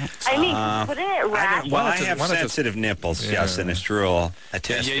To wax? I mean, wouldn't it rash? I have sensitive nipples, Justin. It's drool.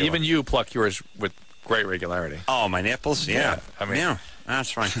 Yeah, even you pluck yours with great regularity. Oh, my nipples? Yeah. I mean,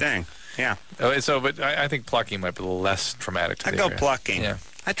 that's my thing. Yeah. But I think plucking might be a little less traumatic to I go plucking. Yeah.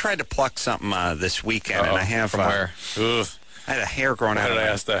 I tried to pluck something this weekend, and I have... From where? I had a hair growing out of my... How did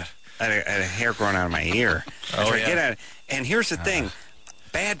I ask that? I had a hair growing out of my ear. I tried to get at it. And here's the thing.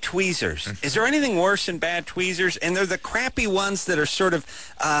 Bad tweezers. Is there anything worse than bad tweezers? And they're the crappy ones that are sort of...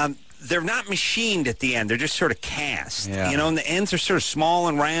 they're not machined at the end. They're just sort of cast. Yeah. You know, and the ends are sort of small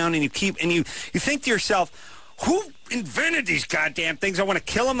and round, and you think to yourself, who invented these goddamn things? I want to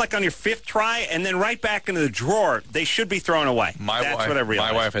kill them like on your 5th try, and then right back into the drawer. They should be thrown away. That's what I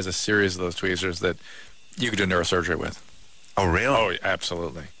realized. My wife has a series of those tweezers that you could do neurosurgery with. Oh, really? Oh,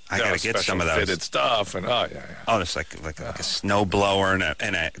 absolutely. I got to get some of those. Fitted stuff, and Oh, it's like a snow blower and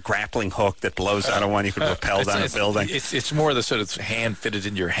a grappling hook that blows out of one. You can rappel down a building. It's more the sort of hand fitted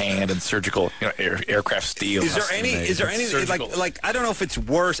in your hand and surgical, aircraft steel. Is there any like I don't know if it's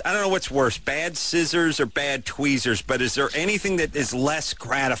worse. I don't know what's worse, bad scissors or bad tweezers. But is there anything that is less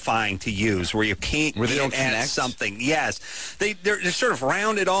gratifying to use where you can't add something? Yes, they're sort of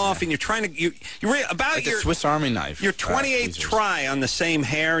rounded off, and you're trying to like your Swiss Army knife. Your 28th try on the same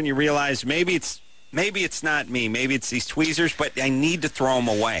hair. And you realize maybe it's not me. Maybe it's these tweezers, but I need to throw them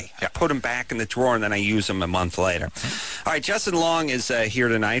away. I put them back in the drawer, and then I use them a month later. All right, Justin Long is here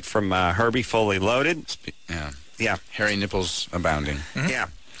tonight from Herbie, Fully Loaded. Yeah. Hairy nipples abounding. Mm-hmm. Yeah.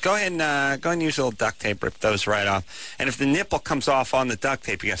 Go ahead and use a little duct tape, rip those right off. And if the nipple comes off on the duct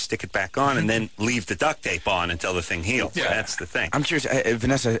tape, you got to stick it back on and then leave the duct tape on until the thing heals. Yeah. That's the thing. I'm curious,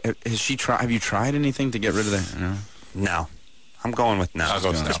 Vanessa, have you tried anything to get rid of that? No. I'm going with no.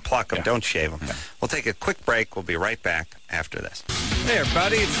 Just pluck them. Don't shave them. Yeah. We'll take a quick break. We'll be right back after this. Hey,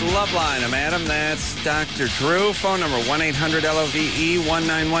 everybody. It's Loveline. I'm Adam. That's Dr. Drew. Phone number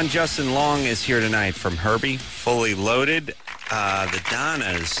 1-800-LOVE-191. Justin Long is here tonight from Herbie, Fully Loaded. The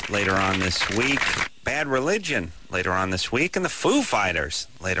Donnas later on this week. Bad Religion later on this week. And the Foo Fighters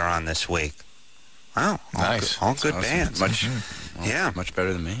later on this week. Wow. Nice. All good bands. Much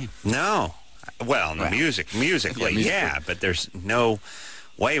better than me. No. Well, musically, but there's no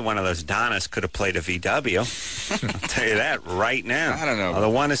way one of those Donnas could have played a VW. I'll tell you that right now. I don't know. The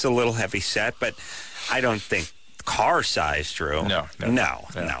one is a little heavy set, but I don't think car size, Drew. No.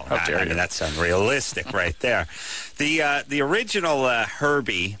 That's unrealistic right there. The original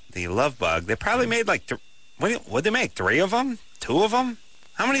Herbie, the Love Bug, they probably made like, what'd they make, 3 of them? 2 of them?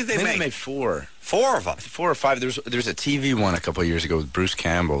 How many did they make? They made 4. 4 of them. 4 or 5. There's a TV one a couple of years ago with Bruce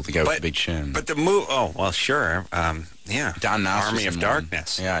Campbell, the guy with the big chin. But the movie, sure. Yeah. Don Knotts. Army of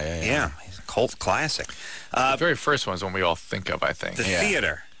Darkness. Yeah. He's a cult classic. The very first one is one we all think of, I think. The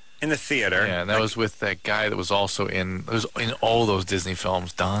theater. In the theater. Yeah, and that was with that guy that was also in all those Disney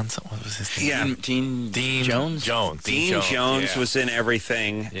films. What was his name? Yeah. Dean Jones? Dean Jones was in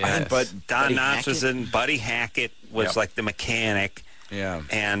everything. Yes. But Don Knotts was in. Buddy Hackett was like the mechanic. Yeah.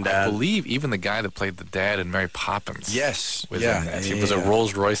 And I believe even the guy that played the dad in Mary Poppins. Yes. Was in that. He was a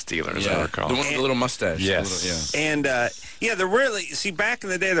Rolls-Royce dealer, as I recall. The one with the little mustache. Yes. And, they're really... See, back in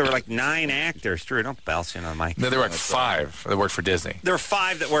the day, there were like 9 actors. Drew, don't belch in on the mic. No, there were like 5 that worked for Disney. There were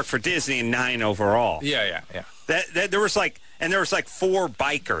 5 that worked for Disney and 9 overall. Yeah. There was like 4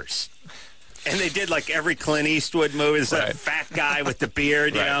 bikers. And they did like every Clint Eastwood movie. There's that fat guy with the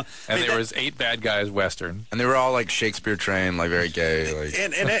beard, you know. And there was 8 bad guys Western. And they were all like Shakespeare trained, like very gay. Like.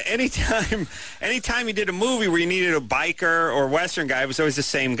 And anytime you did a movie where you needed a biker or Western guy, it was always the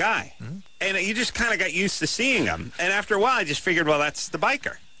same guy. Mm-hmm. And you just kind of got used to seeing him. And after a while, I just figured, well, that's the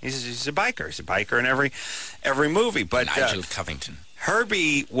biker. He's a biker. He's a biker in every movie. But Nigel Covington.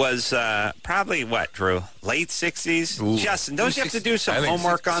 Herbie was probably, Drew? Late 60s? Ooh. Justin, don't you have to do some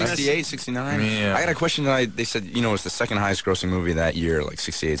homework on 68, this? 69? Yeah. I got a question they said, it's the second highest grossing movie that year, like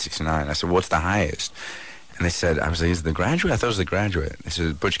 68, 69. I said, what's the highest? And they said, I was like, is it The Graduate? I thought it was The Graduate. They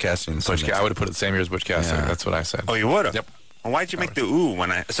said, Butch Cassidy. I would have put it the same year as Butch Cassidy. Yeah. That's what I said. Oh, you would have? Yep. Well, why'd you make the ooh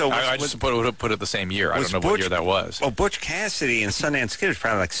when I... So I just put it the same year. I don't know what year that was. Oh, Butch Cassidy and Sundance Kid was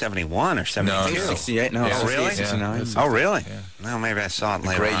probably like 71 or 72. No, 68. No, oh, really? 69. Oh, really? Yeah. No, maybe I saw it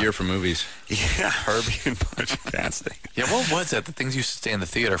later. Great year for movies. Yeah, Herbie and Butch Cassidy. Yeah, what was that? The things used to stay in the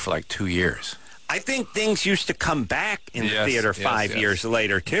theater for like 2 years. I think things used to come back in the theater 5 years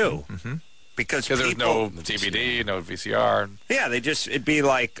later, too. Mm-hmm. Because there was no DVD, no VCR. Yeah, it'd be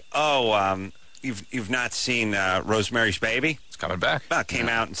like, you've not seen Rosemary's Baby? It's coming back. Well, it came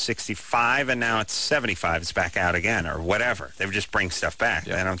out in 65, and now it's 75. It's back out again, or whatever. They would just bring stuff back.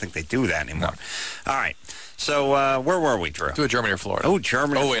 I don't think they do that anymore. No. All right. So where were we, Drew? Do a Germany or Florida. Oh,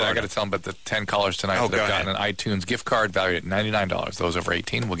 Germany. Oh, wait, Florida. I got to tell them about the 10 callers tonight that have gotten an iTunes gift card valued at $99. Those over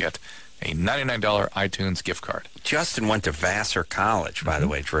 18 will get a $99 iTunes gift card. Justin went to Vassar College, by the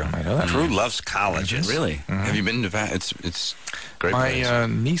way, Drew. I know that. Drew loves colleges. Really? Have you been to Vassar? It's great. My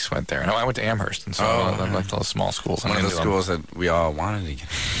niece went there. No, I went to Amherst, and so I like those small schools. One of the schools that we all wanted to get.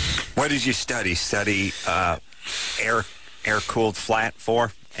 What did you study? Study air-cooled flat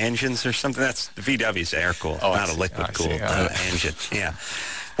 4 engines or something? That's the VW's air-cooled, not a liquid-cooled engine. Yeah.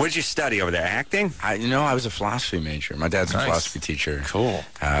 What did you study over there? Acting? I was a philosophy major. My dad's a philosophy teacher. Cool.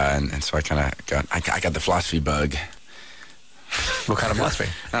 And so I kind of got the philosophy bug. What kind of philosophy?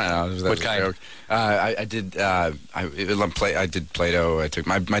 I don't know. What kind? I did Plato. I took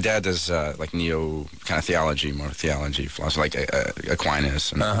my dad does like neo kind of theology, more theology, philosophy, like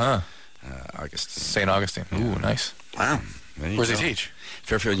Aquinas and Augustine. St. Augustine. Ooh, nice. Wow. Where does he teach?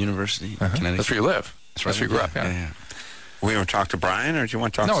 Fairfield University, Connecticut. That's where you live. That's where you grew up. Yeah. We want to talk to Brian, or do you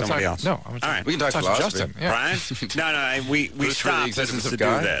want to talk to somebody else? No, all right. We can talk to Justin. Yeah. Brian? No. We stopped to do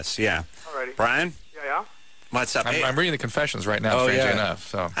this. Yeah. Alrighty. Brian? Yeah. What's up? I'm reading the confessions right now, strangely enough.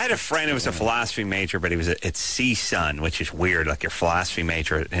 So I had a friend who was a philosophy major, but he was at CSUN, which is weird, like your philosophy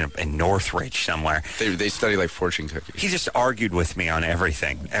major in Northridge somewhere. They study like fortune cookies. He just argued with me on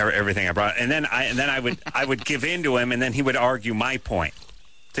everything I brought, and then I would give in to him, and then he would argue my point.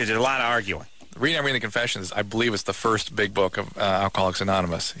 There's a lot of arguing. The reason I'm reading the Confessions, I believe it's the first big book of Alcoholics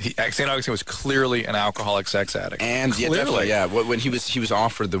Anonymous. St. Augustine was clearly an alcoholic sex addict. And clearly. When he was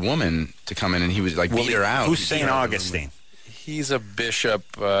offered the woman to come in and he was like beat her out. Who's St. Augustine? He's a bishop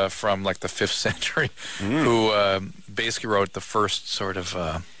from like the 5th century who basically wrote the first sort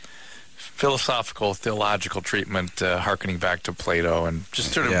of philosophical, theological treatment harkening back to Plato and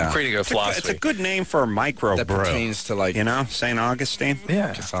just sort of creating a philosophy. It's a good name for a microbrew. That pertains to like... St. Augustine?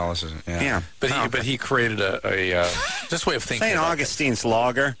 Yeah. Catholicism. But he created a just way of thinking. St. Augustine's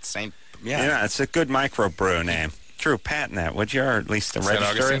lager. Yeah, it's a good microbrew name. Drew, patent that, would you, or at least the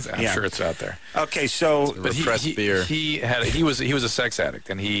register? I'm sure it's out there. Okay, so but he was a sex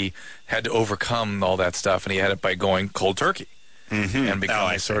addict, and he had to overcome all that stuff, and he had it by going cold turkey. And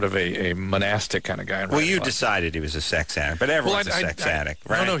become sort of a monastic kind of guy. Well, you decided he was a sex addict, but everyone's a sex addict,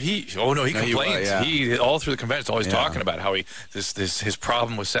 right? He complains. He all through the convention is always talking about how his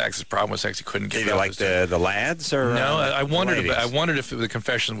problem with sex. His problem with sex, he couldn't get. Did you like the lads or no? I wondered if the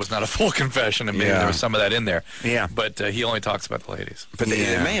confession was not a full confession, and maybe there was some of that in there. Yeah, but he only talks about the ladies. But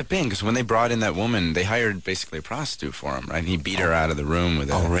it may have been because when they brought in that woman, they hired basically a prostitute for him, right? And he beat her out of the room with.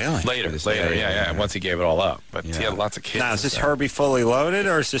 Really? Later, yeah. Once he gave it all up, but he had lots of kids. Now is this Herbie fully loaded,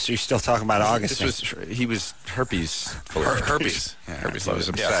 or is this you still talking about Augustine? He was herpes. Herpes. Herpes. He was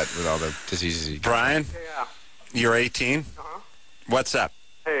upset with all the diseases. Brian, you're 18. What's up?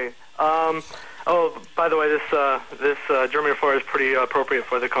 Hey. Oh, by the way, this Germany or Florida is pretty appropriate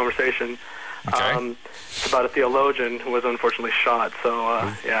for the conversation. Okay. It's about a theologian who was unfortunately shot.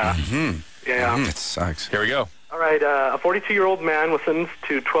 So yeah. It sucks. Here we go. All right, a 42-year-old man was sentenced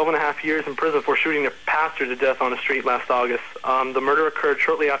to 12 and a half years in prison for shooting a pastor to death on a street last August. The murder occurred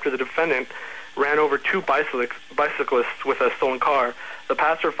shortly after the defendant ran over 2 bicyclists with a stolen car. The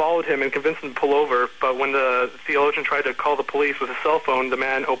pastor followed him and convinced him to pull over, but when the theologian tried to call the police with his cell phone, the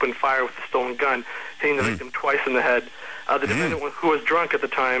man opened fire with a stolen gun, hitting the victim twice in the head. The defendant, who was drunk at the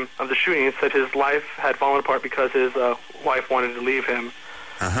time of the shooting, said his life had fallen apart because his wife wanted to leave him.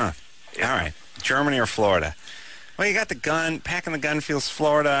 All right. Germany or Florida? Well, you got the gun. Packing the gun feels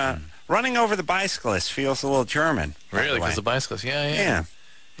Florida. Running over the bicyclist feels a little German. Really? Because the bicyclist? Yeah.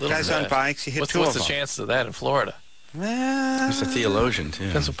 Guys on bikes, you hit two of them. What's the chance of that in Florida? He's a theologian, too.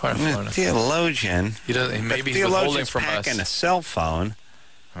 Depends what part of Florida. Theologian. Maybe he's withholding from us. Packing a cell phone.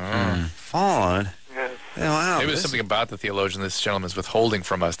 Phone. Wow, maybe there's something about the theologian this gentleman's withholding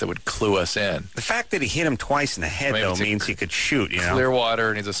from us that would clue us in. The fact that he hit him twice in the head, though, means he could shoot, you know. Clearwater,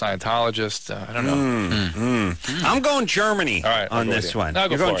 and he's a Scientologist. I don't know. I'm going Germany on this one. No,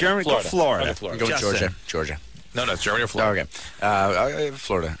 You're going Germany? Go Florida. I'm going Georgia. No, it's Germany or Florida. Okay.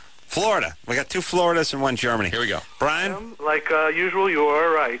 Florida. Florida. We got 2 Floridas and 1 Germany. Here we go. Brian? Like usual, you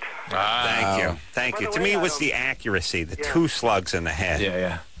are right. Thank you. To me, it was the accuracy, the 2 slugs in the head.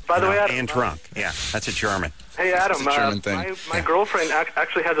 Yeah. By the way, Adam, and drunk. Yeah, that's a German. Hey, Adam, a German thing. My girlfriend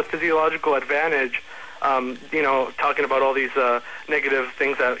actually has a physiological advantage, talking about all these negative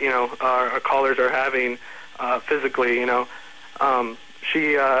things that, our callers are having physically,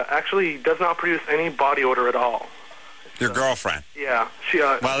 she actually does not produce any body odor at all. Your girlfriend? Yeah. She.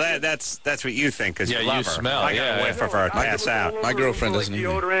 Well, that's what you think because you love you her. smell. I got a whiff of her. Pass out. My girlfriend doesn't like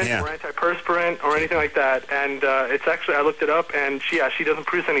either. deodorant or antiperspirant or anything like that, and it's actually I looked it up, and she doesn't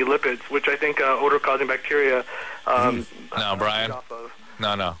produce any lipids, which I think odor-causing bacteria. No, Brian.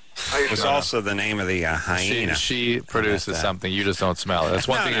 No. It was also the name of the hyena. She produces something. You just don't smell it. That's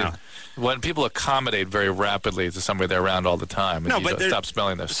one thing. When people accommodate very rapidly to somebody they're around all the time, and you stop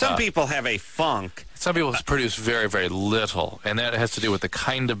smelling their stuff. Some people have a funk. Some people produce very, very little, and that has to do with the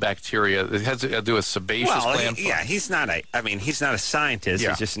kind of bacteria. It has to do with sebaceous gland. He's not a scientist.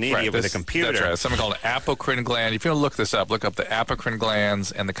 He's just an idiot with a computer. That's right. Something called an apocrine gland. If you want to look this up, look up the apocrine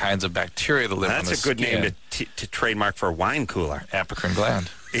glands and the kinds of bacteria that live on the skin. That's a good name to trademark for a wine cooler. Apocrine gland.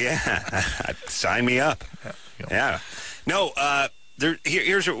 Yeah. Sign me up. Yeah. No,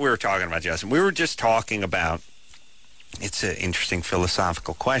 here's what we were talking about, Justin. We were just talking about, it's an interesting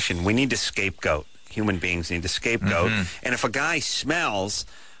philosophical question. We need to scapegoat. Human beings need to scapegoat. And if a guy smells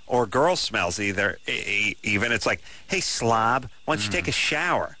or a girl smells even, it's like, hey, slob, why don't you take a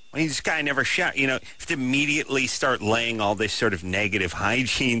shower? Well, this guy never showered. You have to immediately start laying all this sort of negative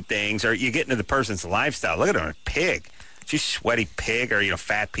hygiene things, or you get into the person's lifestyle. Look at him, a pig. She's sweaty pig, or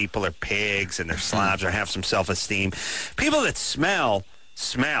fat people are pigs and they're slobs or have some self-esteem. People that smell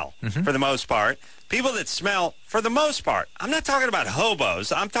for the most part. People that smell for the most part. I'm not talking about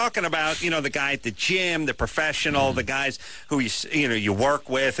hobos. I'm talking about the guy at the gym, the professional, the guys who you work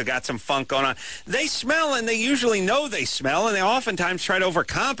with who got some funk going on. They smell, and they usually know they smell, and they oftentimes try to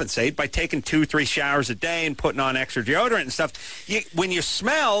overcompensate by taking 2-3 showers a day and putting on extra deodorant and stuff. When you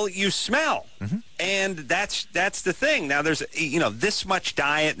smell, you smell. And that's the thing. Now, there's this much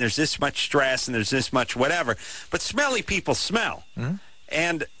diet, and there's this much stress, and there's this much whatever. But smelly people smell.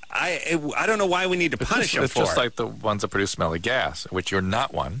 And I don't know why we need to punish them for it. It's just like the ones that produce smelly gas, which you're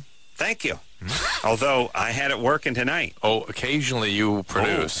not one. Thank you. Although I had it working tonight. Oh, occasionally you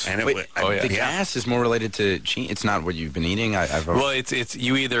produce. The gas is more related to it's not what you've been eating. Well, it's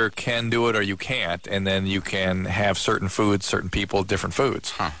you either can do it or you can't, and then you can have certain foods, certain people, different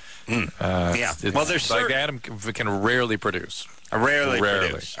foods. Well, there's like Adam can rarely produce. Rarely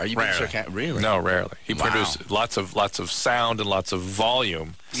produce. Are you being sarcastic? Really? No, rarely. He produced lots of sound and lots of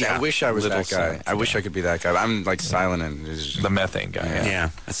volume. See, I wish I was that guy. I wish I could be that guy. I'm like silent and the methane guy. Yeah.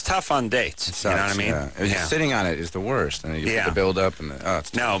 It's tough on dates. It sucks, you know what I mean? Sitting on it is the worst. And you put the build up and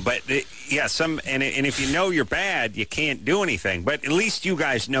it's no, but and if you know you're bad, you can't do anything. But at least you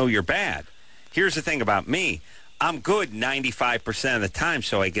guys know you're bad. Here's the thing about me. I'm good 95% of the time,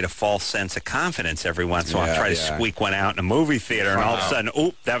 so I get a false sense of confidence every once in a while. I try to squeak one out in a movie theater, and all of a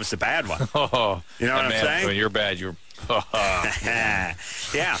sudden, that was the bad one. You know what I'm saying? When you're bad, you're...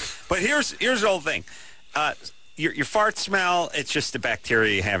 Yeah, but here's the whole thing. Your fart smell, it's just the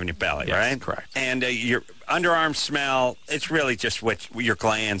bacteria you have in your belly, right? Correct. And your underarm smell, it's really just what your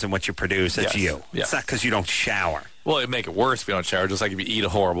glands and what you produce. That's you. It's not because you don't shower. Well, it'd make it worse if you don't shower, just like if you eat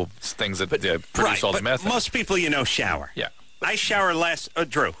horrible things that produce all the methane. Most people shower. Yeah. I shower less.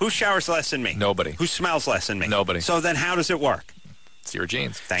 Drew, who showers less than me? Nobody. Who smells less than me? Nobody. So then how does it work? It's your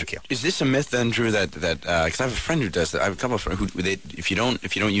genes. Thank you. Is this a myth then, Drew? That because I have a friend who does that. I have a couple of friends who if you don't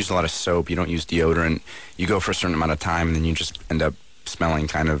use a lot of soap, you don't use deodorant, you go for a certain amount of time, and then you just end up smelling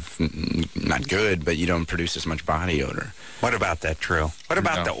kind of not good, but you don't produce as much body odor. What about that, Drew? What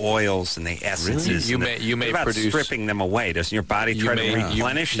about the oils and the essences? Really? You may produce stripping them away. Doesn't your body try to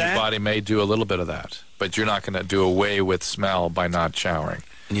replenish that? Your body may do a little bit of that, but you're not going to do away with smell by not showering.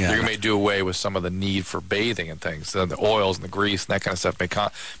 Yeah. You may do away with some of the need for bathing and things. The oils and the grease and that kind of stuff may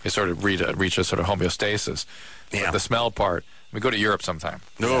sort of reach a sort of homeostasis. Yeah. But the smell part, we go to Europe sometime.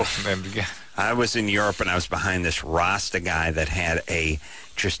 No. I was in Europe, and I was behind this Rasta guy that had a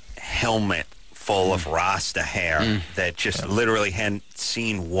just helmet full of Rasta hair that just literally hadn't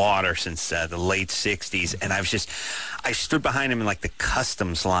seen water since the late 60s. And I stood behind him in like the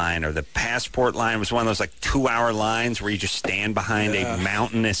customs line or the passport line. It was one of those like 2-hour lines where you just stand behind a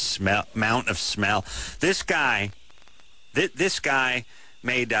mountain of smell. This guy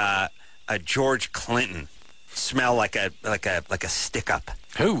made a George Clinton smell like a stick up.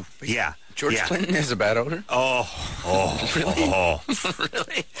 Who? Yeah. George Clinton has a bad odor? Really?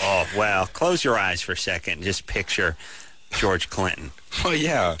 Really? Oh, well, close your eyes for a second and just picture George Clinton. Oh,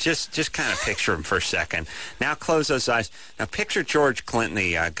 yeah. Just kind of picture him for a second. Now close those eyes. Now picture George Clinton,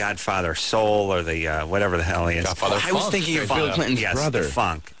 the Godfather of Soul, or the whatever the hell he is. I was thinking of Bill Clinton's brother. The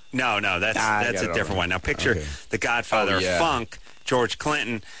Funk. No, that's a different one. Now picture the Godfather of Funk, George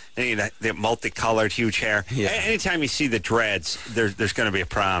Clinton, the multicolored, huge hair. Yeah. Anytime you see the dreads, there's going to be a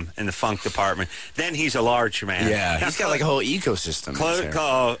problem in the funk department. Then he's a large man. Yeah, he's got like a whole ecosystem.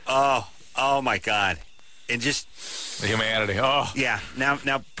 Oh my God. and just the humanity. Oh, yeah.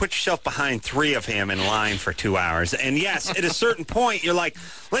 Now put yourself behind 3 of him in line for 2 hours. And yes, at a certain point, you're like,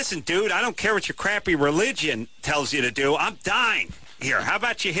 listen, dude, I don't care what your crappy religion tells you to do. I'm dying here. How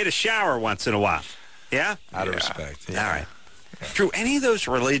about you hit a shower once in a while? Yeah? Out of respect. Yeah. All right. Drew, any of those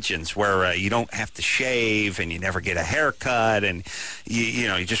religions where you don't have to shave and you never get a haircut and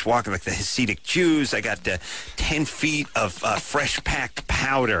you just walk like the Hasidic Jews, I got 10 feet of fresh packed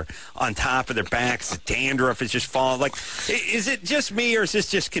powder on top of their backs, the dandruff is just falling. Like, is it just me or is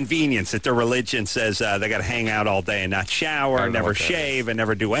this just convenience that their religion says they got to hang out all day and not shower, never shave, and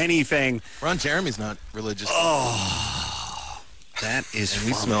never do anything? Ron Jeremy's not religious. Oh, that is and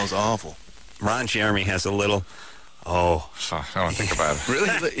he smells awful. Ron Jeremy has a little... Oh, I don't think about it.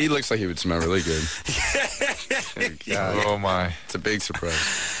 Really? He looks like he would smell really good. Oh, my. It's a big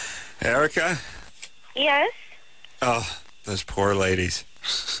surprise. Erica? Yes? Oh, those poor ladies.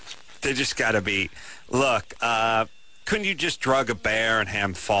 They just got to be... Look, couldn't you just drug a bear and have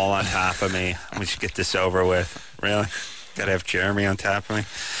him fall on top of me? We should get this over with. Really? Got to have Jeremy on top of me?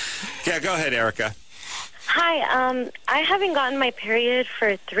 Yeah, go ahead, Erica. Hi, I haven't gotten my period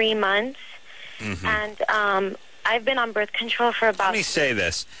for 3 months. Mm-hmm. And, I've been on birth control for about... Let me say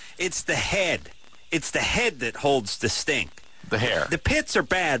this. It's the head. It's the head that holds the stink. The hair. The pits are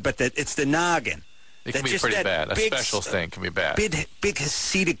bad, but it's the noggin. It can be pretty bad. A special thing can be bad. Big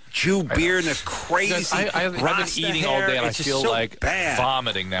Hasidic Jew beard and a crazy I've been eating all day, and I feel like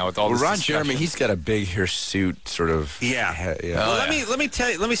vomiting now with all this Ron discussion. Jeremy, he's got a big hirsute sort of... Yeah. Well, let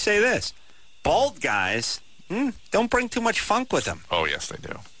me say this. Bald guys, don't bring too much funk with them. Oh, yes, they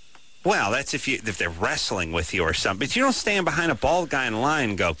do. Well, that's if they're wrestling with you or something. But you don't stand behind a bald guy in line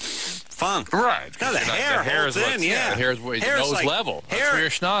and go, funk. Right. No, the hair is in, yeah. The hair's nose like, level. That's where your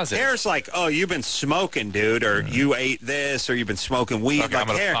schnoz is. Hair's like, oh, you've been smoking, dude, or you ate this, or you've been smoking weed. Okay, like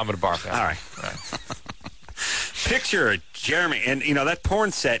I'm going to bark out. All right. Picture Jeremy, and that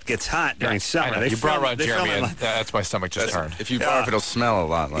porn set gets hot during summer. You brought Ron Jeremy, and that's my stomach just turned. If you barf, it'll smell a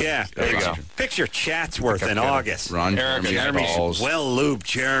lot. Like there you go. Picture Chatsworth in August. Ron Jeremy's balls. Well-lubed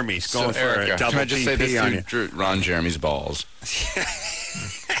Jeremy's going for a double can I just say this on you. Drew, Ron Jeremy's balls.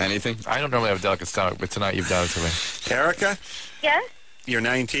 Anything? I don't normally have a delicate stomach, but tonight you've done it to me. Erica? Yes? You're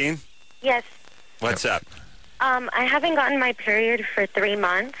 19? Yes. What's up? I haven't gotten my period for 3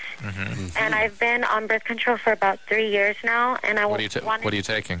 months, and I've been on birth control for about 3 years now. And what are you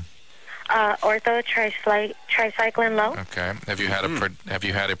taking? Ortho tricycline low. Okay. Have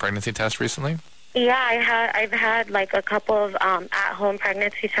you had a pregnancy test recently? Yeah, I've had like a couple of at-home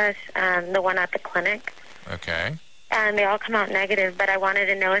pregnancy tests and the one at the clinic. Okay. And they all come out negative, but I wanted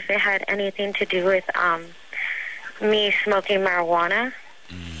to know if it had anything to do with me smoking marijuana.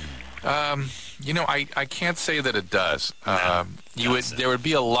 I can't say that it does. There would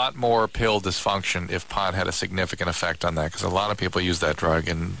be a lot more pill dysfunction if pot had a significant effect on that, because a lot of people use that drug,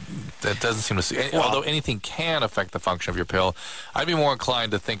 and that doesn't seem to see. Although anything can affect the function of your pill, I'd be more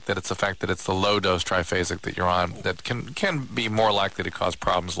inclined to think that it's the fact that it's the low-dose triphasic that you're on that can be more likely to cause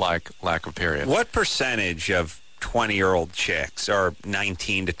problems like lack of period. What percentage of 20-year-old chicks or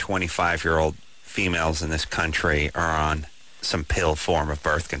 19 to 25-year-old females in this country are on some pill form of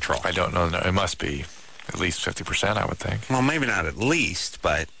birth control? I don't know. No, it must be at least 50%, I would think. Well, maybe not at least,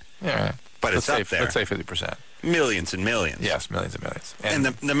 but it's up there. Let's say 50%. Millions and millions. Yes, millions and millions. And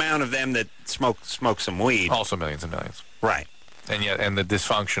the amount of them that smoke some weed. Also millions and millions. Right. And the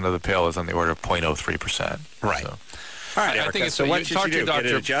dysfunction of the pill is on the order of 0.03%. Right. So. All right, Erica, I think so what should you do? Get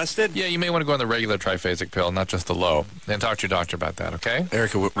it adjusted? Yeah, you may want to go on the regular triphasic pill, not just the low. Then talk to your doctor about that, okay?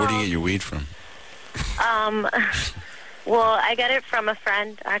 Erica, where do you get your weed from? Well, I get it from a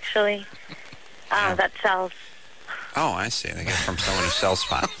friend, actually, that sells. Oh, I see. They get it from someone who sells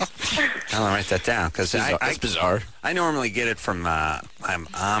pot. I'll write that down, because that's bizarre. I normally get it from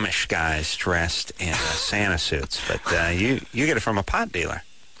Amish guys dressed in Santa suits, but you get it from a pot dealer.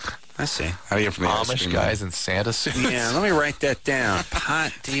 I see. How do you get from the Amish guys in Santa suits? Yeah, let me write that down.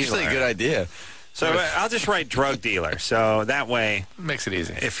 Pot dealer. That's actually a good idea. So I'll just write drug dealer. So that way, makes it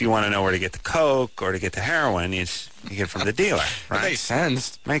easy. If you want to know where to get the coke or to get the heroin, you get it from the dealer. Right? It makes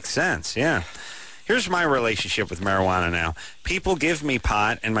sense. Makes sense. Yeah. Here's my relationship with marijuana now. People give me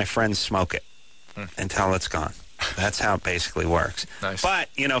pot, and my friends smoke it until it's gone. That's how it basically works. Nice. But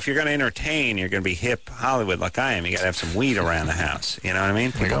if you're going to entertain, you're going to be hip Hollywood like I am. You got to have some weed around the house. You know what I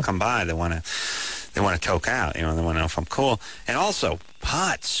mean? People come by, they want to toke out. They want to know if I'm cool. And also,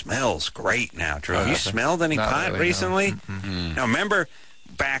 pot smells great now, Drew. Have you smelled any pot recently? No. Now, remember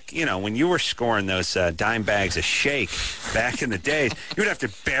back, when you were scoring those dime bags of shake back in the days, you would have to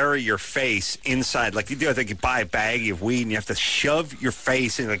bury your face inside. Like you do, I think you buy a baggie of weed and you have to shove your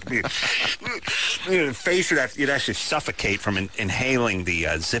face in. Like the face you'd actually suffocate from inhaling the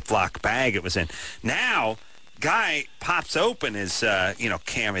Ziploc bag it was in. Now, guy pops open his,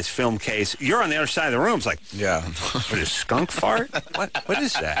 his film case. You're on the other side of the room. It's like, yeah, what is skunk fart? What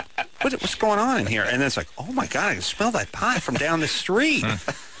is that? What's going on in here? And then it's like, oh my God, I can smell that pot from down the street.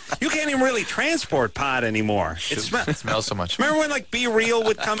 You can't even really transport pot anymore. It smells so much. Remember when like Be Real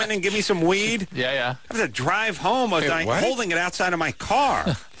would come in and give me some weed? Yeah. I had to drive home. I was holding it outside of my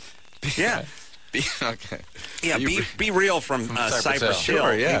car. Yeah. Okay. Yeah, be real from Cypress Hill.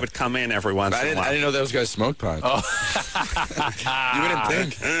 Sure, yeah. He would come in every once in a while. I didn't know those guys smoked pot. Oh. You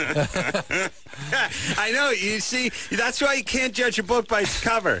wouldn't think. I know. You see, that's why you can't judge a book by its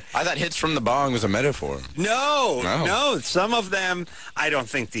cover. I thought Hits from the Bong was a metaphor. No. Some of them, I don't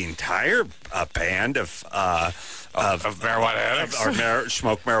think the entire band of marijuana addicts or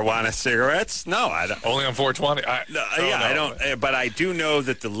smoke marijuana cigarettes. No, I don't. Only on 420. I don't. But I do know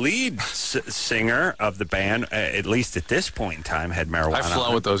that the lead singer of the band, at least at this point in time, had marijuana. I've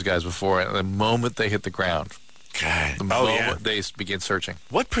flown with those guys before. And the moment they hit the ground, the moment they begin searching.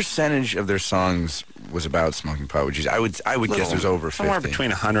 What percentage of their songs was about smoking pot? I would guess it was over 50. Somewhere between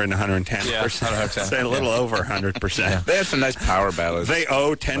 100 and 110%. Yeah, 110. Say a little over 100%. Yeah. They had some nice power ballads. They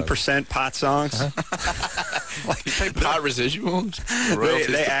owe 10% pot songs. Like you pay pot residuals?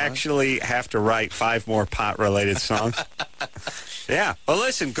 They actually have to write 5 more pot-related songs. Yeah. Well,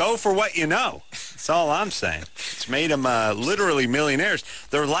 listen, go for what you know. That's all I'm saying. It's made them literally millionaires.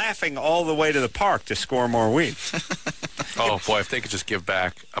 They're laughing all the way to the park to score more weed. Oh, boy, if they could just get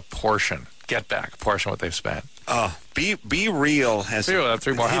back a portion what they've spent. Be Real has... Be Real have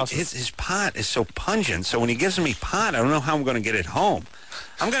 3 more houses. His pot is so pungent, so when he gives me pot, I don't know how I'm going to get it home.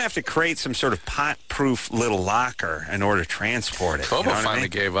 I'm going to have to create some sort of pot-proof little locker in order to transport it. Bobo finally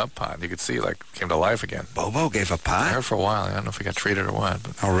gave up pot. You could see, came to life again. Bobo gave up pot? I heard for a while. I don't know if he got treated or what.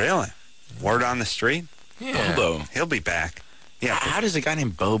 But... Oh, really? Word on the street? Yeah. Bobo. He'll be back. Yeah. How does a guy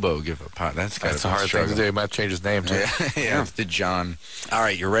named Bobo give up pot? That's a hard thing to do. He might change his name, too. Yeah. To John. All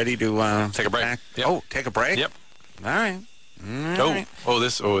right, you ready to take a break? Yep. Oh, take a break? Yep. All right.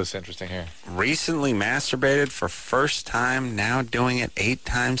 This is interesting here. Recently masturbated for first time, now doing it 8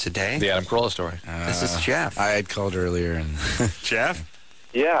 times a day. The Adam Carolla story. This is Jeff. I had called earlier and Jeff?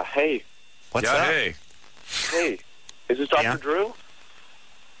 Yeah, hey. What's up? Hey. Hey. Is this Dr. Drew?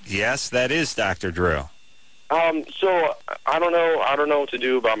 Yes, that is Dr. Drew. So I don't know what to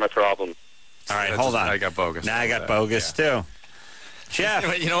do about my problem. All right, hold on. I got bogus. Now I got bogus too.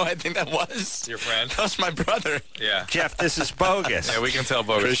 Jeff. You know what I think that was? Your friend? That was my brother. Yeah. Jeff, this is bogus. Yeah, we can tell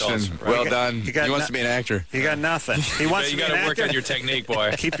bogus. Christian, well done. He wants to be an actor. You got nothing. He wants to be an actor. You got to work on your technique,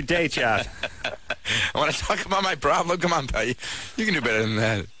 boy. Keep your day job. I want to talk about my problem. Come on, pal. You can do better than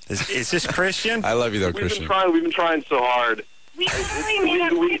that. Is this Christian? I love you, though, Christian. We've been trying so hard. We made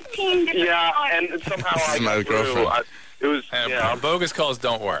up 15 different and somehow this is my girlfriend. It was bogus calls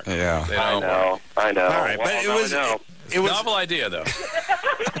don't work. Yeah, I know. All right, but it was a novel idea, though.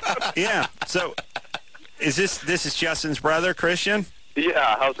 Yeah. So, this is Justin's brother, Christian?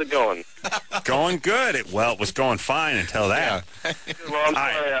 Yeah. How's it going? Going good. It was going fine until that. Yeah. Well,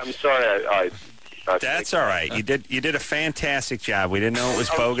 I'm sorry. That's all right. You did a fantastic job. We didn't know it was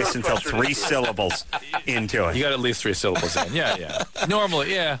bogus until 3 syllables into it. You got at least 3 syllables in. Yeah.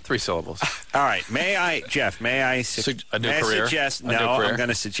 Normally, 3 syllables. All right. Jeff, may I suggest? I'm going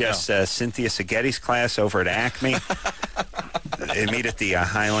to suggest Cynthia Seghetti's class over at Acme. They meet at the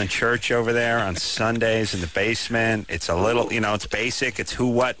Highland Church over there on Sundays in the basement. It's a little, it's basic. It's who,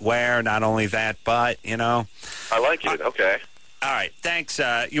 what, where. Not only that, but, I like it. Okay. All right, thanks.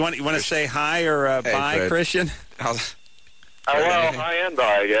 You want to say hi or bye, Fred. Christian? Well, hi and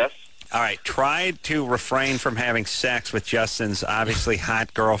bye, I guess. All right, try to refrain from having sex with Justin's obviously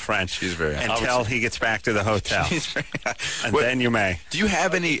hot girlfriend. She's very hot. Until he gets back to the hotel. She's very hot. And then you may. Do you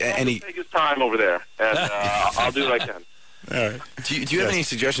have any? Take his time over there, and I'll do what I can. All right. Do you have any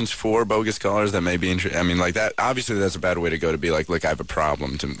suggestions for bogus callers that may be interesting? I mean, like that. Obviously, that's a bad way to go. To be like, look, I have a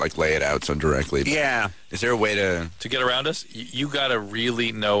problem. To lay it out so directly. But yeah. Is there a way to get around us? You got to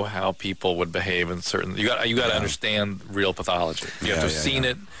really know how people would behave in certain. You got to understand real pathology. You have to have seen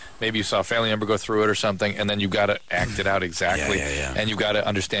it. Maybe you saw a family member go through it or something, and then you got to act it out exactly. And you got to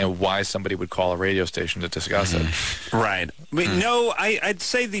understand why somebody would call a radio station to discuss it. Right. I mean, no, I'd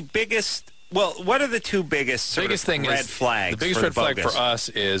say the biggest. Well, what are the 2 biggest red flags? The biggest red flag for us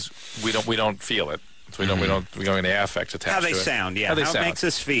is we don't feel it. So we don't get any affect attached to it. How they sound, yeah. How it makes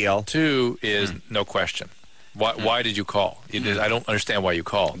us feel. 2 is no question. Why did you call? I don't understand why you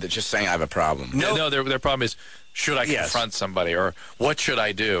called. They're just saying I have a problem. No, their problem is, should I confront somebody, or what should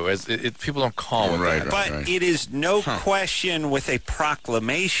I do? People don't call with that. But it is no question with a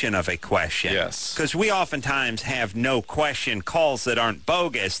proclamation of a question. Yes. Because we oftentimes have no question calls that aren't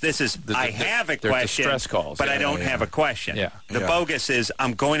bogus. This is, I have a question, distress calls, but I don't have a question. Yeah. The bogus is,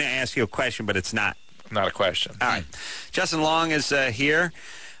 I'm going to ask you a question, but it's not. Not a question. All right. Justin Long is here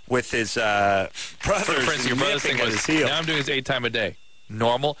with his brothers. For instance, your brother's thing was, now I'm doing his 8 times a day.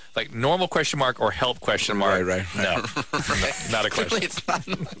 Normal, like normal question mark or help question mark? Right. No, not a question. It's not.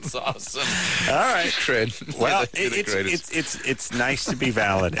 It's awesome. All right, Cred. Well, it's nice to be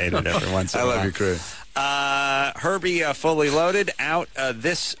validated every once in a while. I love you, Cred. Herbie Fully Loaded out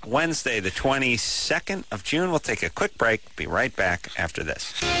this Wednesday, the 22nd of June. We'll take a quick break. Be right back after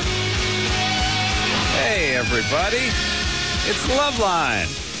this. Hey, everybody. It's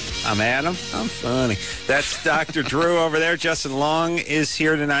Loveline. I'm Adam. I'm funny. That's Dr. Drew over there. Justin Long is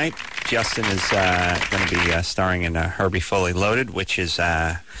here tonight. Justin is going to be starring in Herbie Fully Loaded, which is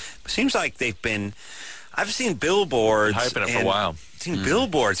seems like they've been. I've seen billboards. Hyping it for a while. Seen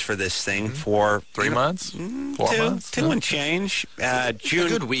billboards for this thing for 3 months, 4 months, two and change. June, a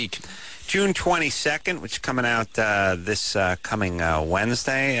good week. June 22nd, which is coming out this coming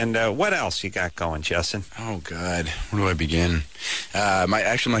Wednesday. And what else you got going, Justin? Oh, God. Where do I begin?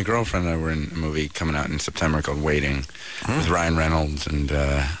 My girlfriend and I were in a movie coming out in September called Waiting with Ryan Reynolds and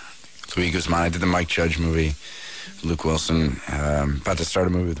Luis Guzman. I did the Mike Judge movie, Luke Wilson. About to start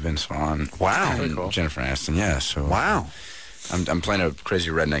a movie with Vince Vaughn. Wow. And cool. Jennifer Aniston, yeah. So, wow. I'm playing a crazy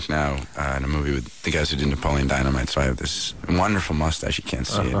redneck now in a movie with the guys who did Napoleon Dynamite, so I have this wonderful mustache. You can't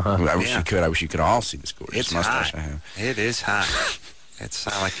see it. I wish you could. I wish you could all see this gorgeous mustache hot. I have. It is hot. It's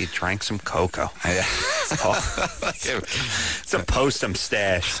not like you drank some cocoa. It's a post-em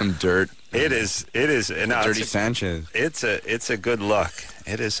stash. Some dirt. It is. No, Dirty Sanchez. It's a good look.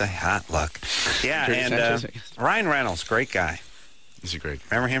 It is a hot look. Yeah, Dirty and Sanchez. Ryan Reynolds, great guy. He's a great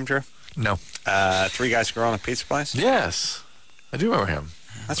guy. Remember him, Drew? No. 3 Guys, Girl in a Pizza Place? Yes. I do remember him.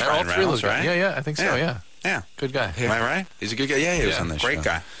 That's all Ryan 3 of Reynolds, those guys. right? Yeah, I think so, yeah. Yeah. Good guy. Am I right? He's a good guy. Yeah, he was on this Great show.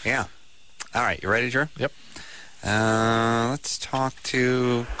 guy. Yeah. All right, you ready, Drew? Yep. Let's talk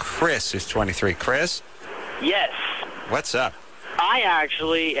to Chris, who's 23. Chris? Yes. What's up? I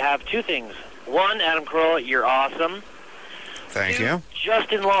actually have 2 things. 1, Adam Carolla, you're awesome. Thank 2, you.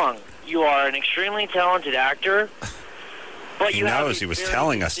 Justin Long, you are an extremely talented actor. But He you have knows. a He was very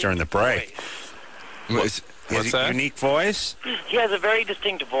telling us during the break. What's that? Unique voice? He has a very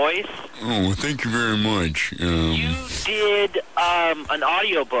distinct voice. Oh, thank you very much. You did an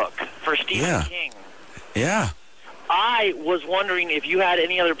audiobook for Stephen King. Yeah. I was wondering if you had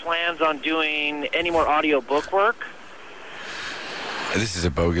any other plans on doing any more audiobook work. This is a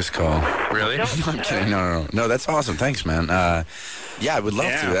bogus call. Really? No, I'm kidding. No, that's awesome. Thanks, man. Yeah, I would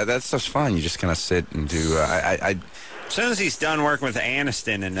love to. That stuff's fun. You just kind of sit and do. As soon as he's done working with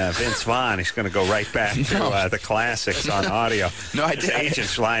Aniston and Vince Vaughn, he's going to go right back to the classics on audio. No, I His did.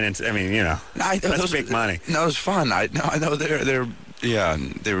 agent's flying into, I mean, that's big money. No, it was fun. I know they're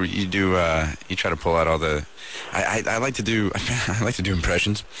you try to pull out all the. I like to do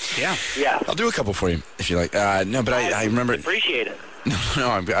impressions. Yeah. I'll do a couple for you if you like. No, but I remember. Appreciate it.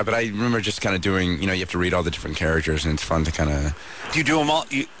 No, but I remember just kind of doing. You have to read all the different characters, and it's fun to kind of. Do you do them all?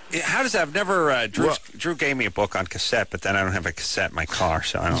 How does that? I've never. Drew gave me a book on cassette, but then I don't have a cassette in my car,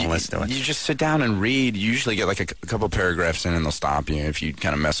 so I don't listen to it. You just sit down and read. You usually get like a couple paragraphs in, and they'll stop you if you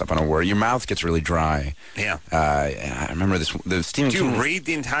kind of mess up on a word. Your mouth gets really dry. Yeah. I remember the Stephen King. Do you read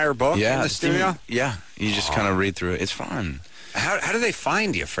the entire book in the studio? Yeah. You just kind of read through it. It's fun. How do they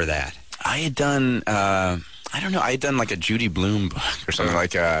find you for that? I had done. I don't know. I had done like a Judy Blume book or something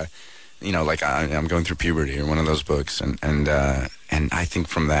like. Like I'm going through puberty or one of those books, and I think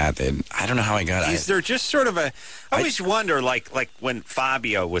from that, I don't know how I got it. Is there just sort of I always wonder, like when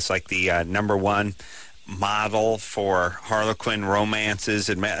Fabio was like the #1 model for Harlequin romances,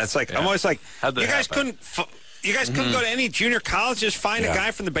 and it's like I'm always like, you guys couldn't go to any junior college, just find a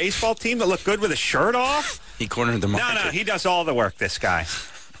guy from the baseball team that looked good with a shirt off. He cornered the market. No, he does all the work. This guy,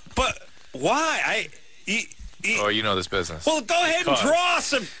 but why? You know this business. Well, go ahead and draw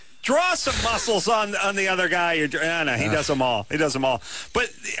some muscles on the other guy. He does them all. But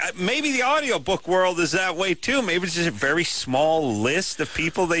maybe the audiobook world is that way too. Maybe it's just a very small list of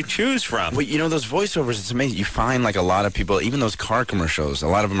people they choose from. Well, those voiceovers, it's amazing. You find like a lot of people, even those car commercials, a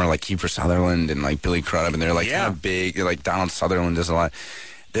lot of them are like Kiefer Sutherland and like Billy Crudup, and they're like kind of big. Like Donald Sutherland does a lot.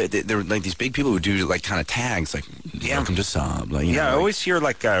 They're like these big people who do like kind of tags, like welcome to Saab. Like, I always hear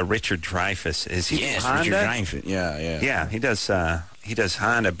like Richard Dreyfuss. Is he? Yes, Honda? Richard Dreyfuss. Yeah. Yeah, he does. He does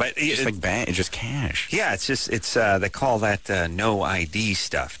Honda, but it's like it's just cash. Yeah, it's they call that no ID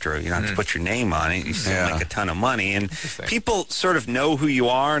stuff, Drew. You don't have to put your name on it. You still make a ton of money, and people sort of know who you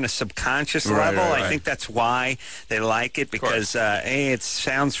are on a subconscious level. I think that's why they like it, because it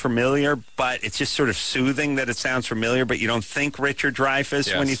sounds familiar, but it's just sort of soothing that it sounds familiar, but you don't think Richard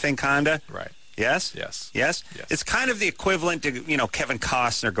Dreyfuss when you think Honda. Right. Yes? Yes? It's kind of the equivalent to, Kevin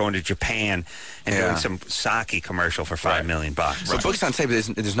Costner going to Japan and doing some sake commercial for $5 million. The book's on tape,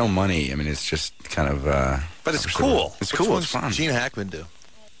 but there's no money. I mean, it's just kind of... but it's cool. It's cool. It's fun. Gene Hackman do?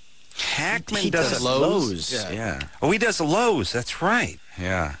 Hackman he does Lowe's. Yeah. Oh, he does Lowe's. That's right.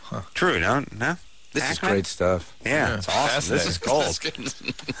 Yeah. True, no? This is great stuff. Yeah, it's awesome. This is gold.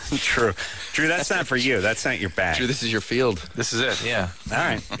 True. Drew, that's not for you. That's not your bag. Drew, this is your field. This is it, yeah. All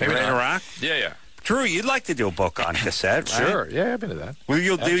right. You ready to rock? Yeah. Drew, you'd like to do a book on cassette, right? Sure. Yeah, I've been to that. Well,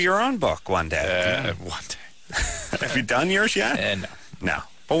 you'll do your own book one day. One day. Have you done yours yet? No. No.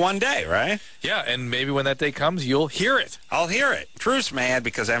 But one day, right? Yeah, and maybe when that day comes, you'll hear it. I'll hear it. Drew's mad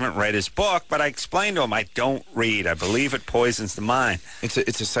because I haven't read his book, but I explained to him I don't read. I believe it poisons the mind. It's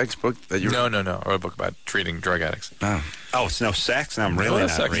a sex book that you're... No. Or a book about treating drug addicts. Oh, it's no sex? No, I'm really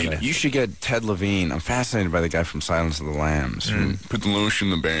not reading it. You should get Ted Levine. I'm fascinated by the guy from Silence of the Lambs. Put the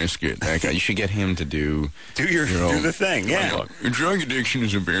lotion in the basket. That guy. You should get him to do the thing, yeah. Drug addiction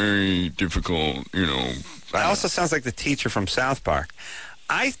is a very difficult, It also sounds like the teacher from South Park.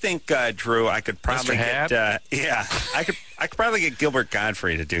 I think, Drew, I could probably get... I could probably get Gilbert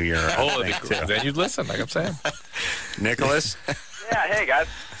Godfrey to do your thing, too. Then you'd listen, like I'm saying. Nicholas? Yeah, hey, guys.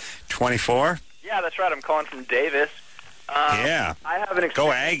 24? Yeah, that's right. I'm calling from Davis. I have an experience. Go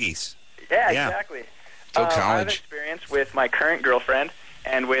Aggies. Yeah, exactly. Go college. I have an experience with my current girlfriend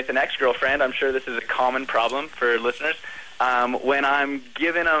and with an ex-girlfriend. I'm sure this is a common problem for listeners. When I'm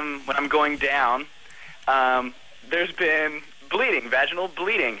going down, there's been bleeding, vaginal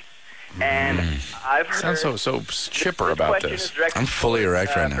bleeding. And I've heard... Sounds so chipper about this. I'm fully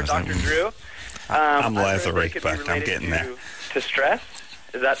erect right now. For Dr. Drew. I'm leathery, but I'm getting there. To stress?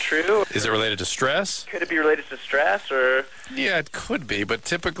 Is that true? Is it related to stress? Could it be related to stress, or...? Yeah, it could be, but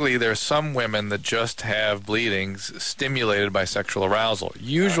typically there's some women that just have bleedings stimulated by sexual arousal.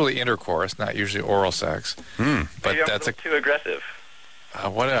 Usually intercourse, not usually oral sex. But maybe that's too aggressive.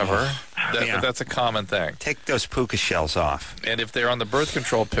 Whatever. That's a common thing. Take those puka shells off. And if they're on the birth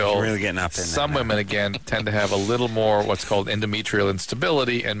control pill, you're really getting up in some women, again, tend to have a little more what's called endometrial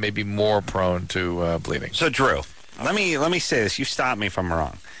instability and maybe more prone to bleeding. So, Drew, let me say this. You stop me if I'm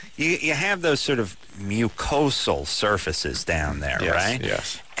wrong. You have those sort of mucosal surfaces down there, right?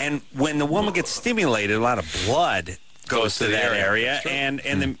 Yes. And when the woman gets stimulated, a lot of blood goes to that area, and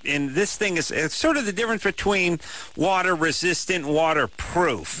this thing is it's sort of the difference between water resistant and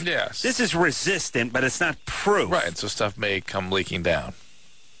waterproof. Yes. This is resistant, but it's not proof. Right, so stuff may come leaking down.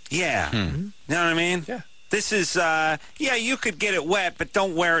 Yeah. You know what I mean? Yeah. This is, you could get it wet, but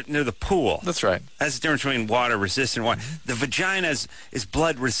don't wear it near the pool. That's right. That's the difference between water resistant and water. The vagina is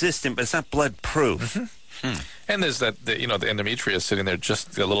blood resistant, but it's not blood proof. And there's the endometrium sitting there,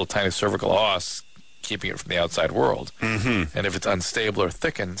 just a little tiny cervical os keeping it from the outside world. And if it's unstable or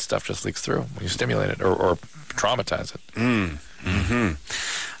thickened, stuff just leaks through when you stimulate it or traumatize it.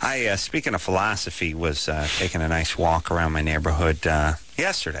 I, speaking of philosophy, was taking a nice walk around my neighborhood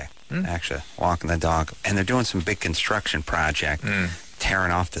yesterday, actually, walking the dog. And they're doing some big construction project,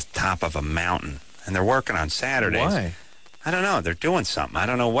 tearing off the top of a mountain. And they're working on Saturdays. Why? I don't know. They're doing something. I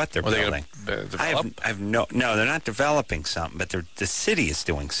don't know what they're building. No, they're not developing something, but the city is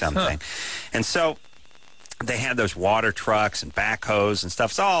doing something. And so they had those water trucks and backhoes and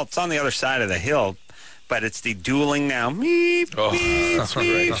stuff. It's on the other side of the hill, but it's the dueling now. Meep, meep,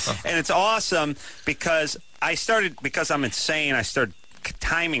 meep. And it's awesome because I'm insane, I started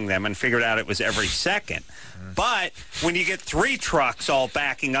timing them and figured out it was every second. But when you get 3 trucks all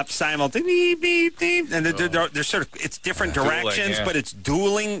backing up simultaneously, and they're sort of, it's different directions, but it's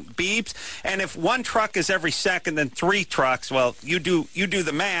dueling beeps. And if 1 truck is every second, then 3 trucks, well, you do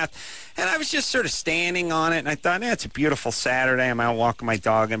the math. And I was just sort of standing on it, and I thought, it's a beautiful Saturday. I'm out walking my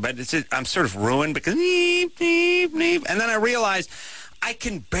dog, but I'm sort of ruined because beep, beep, beep. And then I realized I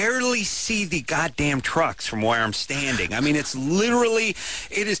can barely see the goddamn trucks from where I'm standing. I mean, if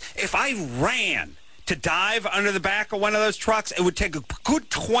I ran to dive under the back of one of those trucks, it would take a good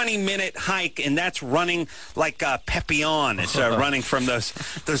 20-minute hike, and that's running like Papillon. It's running from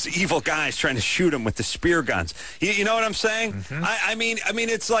those evil guys trying to shoot him with the spear guns. You know what I'm saying? I mean,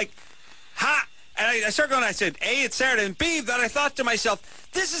 it's like, ha! And I started going, I said, A, it's Saturday, and B, that I thought to myself,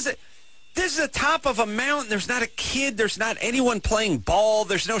 this is it. This is the top of a mountain. There's not a kid. There's not anyone playing ball.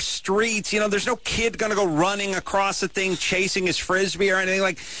 There's no streets. You know, there's no kid going to go running across the thing chasing his Frisbee or anything.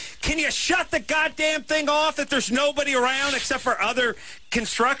 Like, can you shut the goddamn thing off if there's nobody around except for other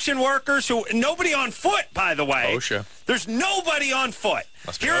construction workers nobody on foot, by the way. OSHA. There's nobody on foot.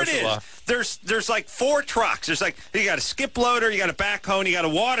 Here it is. Law. There's like 4 trucks. There's like, you got a skip loader, you got a backhoe, and you got a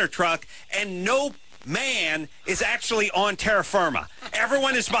water truck, and no man is actually on terra firma.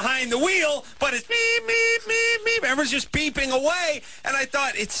 Everyone is behind the wheel, but it's beep, beep, beep, beep. Everyone's just beeping away. And I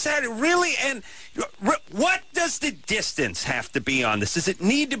thought, it's sad, really. And what does the distance have to be on this? Does it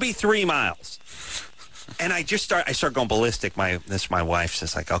need to be 3 miles? And I start going ballistic. My wife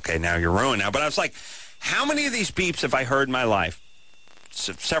says, like, okay, now you're ruined now. But I was like, how many of these beeps have I heard in my life?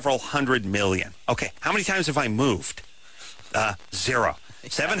 Several hundred million. Okay, how many times have I moved? 0.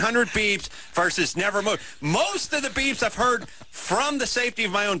 700 beeps versus never moved. Most of the beeps I've heard from the safety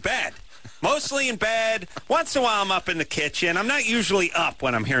of my own bed. Mostly in bed. Once in a while I'm up in the kitchen. I'm not usually up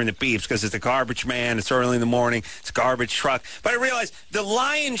when I'm hearing the beeps because it's a garbage man. It's early in the morning. It's a garbage truck. But I realize the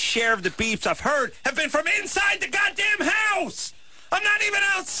lion's share of the beeps I've heard have been from inside the goddamn house. I'm not even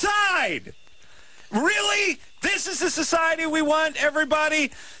outside. Really? This is the society we want,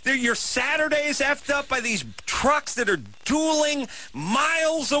 everybody? Your Saturday's effed up by these trucks that are dueling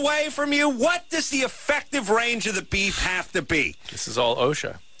miles away from you? What does the effective range of the beep have to be? This is all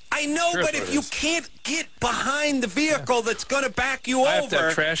OSHA. I know, but if you can't get behind the vehicle that's going to back you over... I have to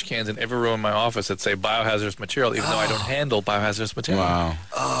have trash cans in every room in my office that say biohazardous material, even though I don't handle biohazardous material. Wow.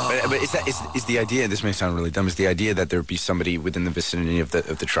 But is the idea, this may sound really dumb, is the idea that there be somebody within the vicinity of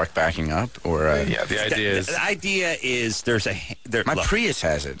the truck backing up? Or yeah, the idea is there's a... my Prius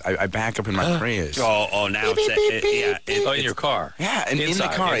has it. I back up in my Prius. Oh, now it's in your car. Yeah, and in the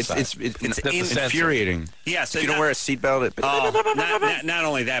car. It's infuriating. Yeah, so if you don't wear a seatbelt, not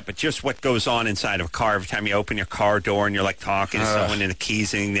only that, but just what goes on inside of a car every time you open your car door and you're like talking to someone in the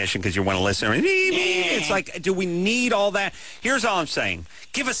keys and ignition because you want to listen. It's like, do we need all that? Here's all I'm saying.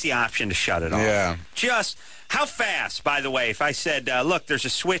 Give us the option to shut it off. Yeah. Just, how fast, by the way, if I said, look, there's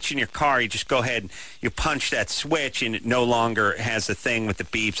a switch in your car, you just go ahead and you punch that switch and it no longer has the thing with the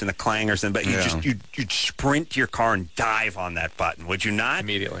beeps and the clangers, but you'd sprint to your car and dive on that button, would you not?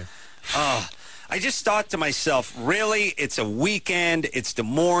 Immediately. Oh, I just thought to myself, really, it's a weekend, it's the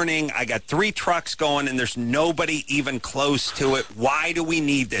morning, I got 3 trucks going, and there's nobody even close to it. Why do we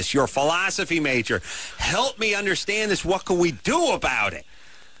need this? You're a philosophy major. Help me understand this. What can we do about it?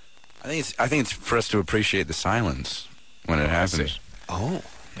 I think it's for us to appreciate the silence when it happens. Oh.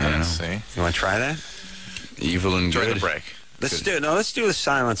 Yeah, see. You want to try that? Evil and During good. the break. Let's do the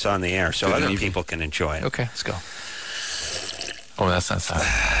silence on the air so Good other and people can enjoy it. Okay, let's go. Oh, that's not silent.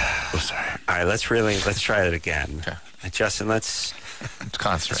 Oh, sorry. All right, let's try it again. Okay. Justin, let's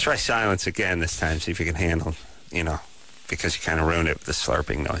concentrate. Let's try silence again this time, see if you can handle, because you kind of ruined it with the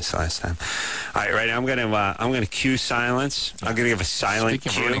slurping noise last time. All right, I'm gonna cue silence. I'm gonna give a silent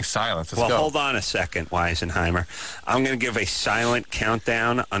Speaking cue. of ruining silence, let's go. go. Hold on a second, Weisenheimer. I'm gonna give a silent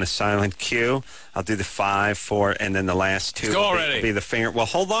countdown on a silent cue. I'll do the 5, 4, and then the last 2 will be the finger. Well,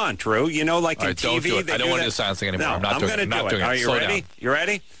 hold on, Drew. Like in TV, don't do it. I don't want to do the silencing anymore. No, I'm not doing it. All right, you ready? Down. You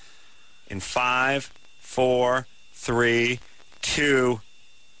ready? In 5, 4, 3, 2.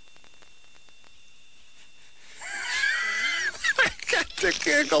 I got the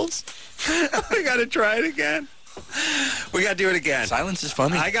giggles. We got to try it again. We got to do it again. Silence is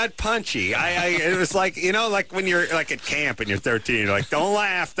funny. I got punchy. It was like, like when you're like at camp and you're 13, you're like, don't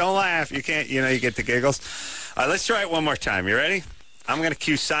laugh. You can't, you get the giggles. All right, let's try it one more time. You ready? I'm going to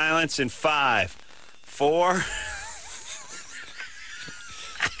cue silence in 5, 4.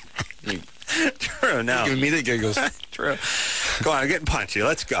 True, no. Giving me the giggles. True. Go on, I'm getting punchy.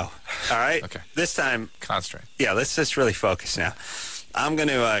 Let's go. All right? Okay. This time. Concentrate. Yeah, let's just really focus now. I'm going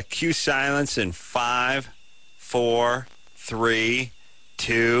to cue silence in 5, 4, 3,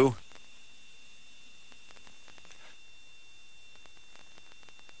 2.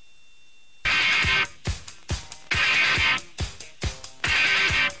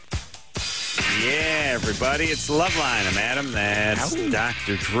 Yeah, everybody, it's Loveline. I'm Adam. That's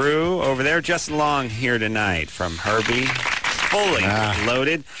Dr. Drew over there. Justin Long here tonight from Herbie. Fully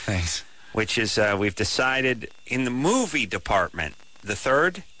loaded. Thanks. Which is, we've decided in the movie department, the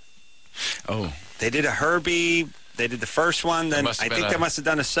third. Oh. They did a Herbie. They did the first one. Then I think they must have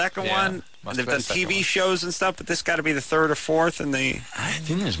done a second one. They've done TV shows and stuff, but this got to be the third or fourth. And I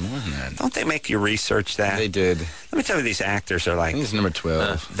think there's more than that. Don't they make you research that? They did. Let me tell you, these actors are like. I think it's number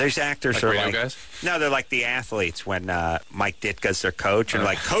 12. These actors like are like. Guys? No, they're like the athletes when Mike Ditka's their coach, and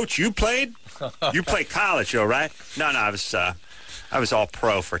like, Coach, you played? You played college, though, right? No, I was. I was all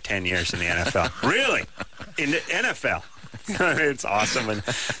pro for 10 years in the NFL. Really? In the NFL? It's awesome, and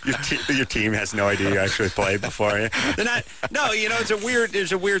your team has no idea you actually played before. They're not. No, you know,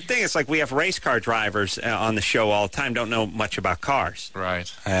 there's a weird thing. It's like we have race car drivers on the show all the time. Don't know much about cars.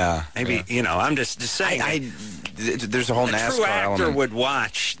 Right. Yeah. Maybe you know. I'm just saying. There's a whole NASCAR true actor element. would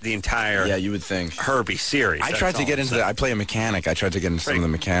watch the entire. Yeah, you would think Herbie series. I tried to get into I play a mechanic. I tried to get into some of the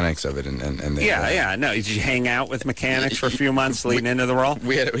mechanics of it, and they, yeah. No, did you hang out with mechanics for a few months leading into the role?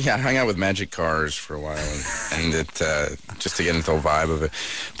 I hung out with magic cars for a while, and it just to get into the whole vibe of it.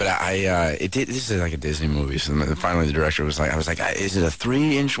 But this is like a Disney movie. So finally, the director was like, I was like, is it a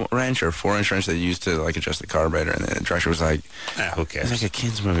 3-inch wrench or a 4-inch wrench that you used to like adjust the carburetor? And the director was like, who cares? It's like a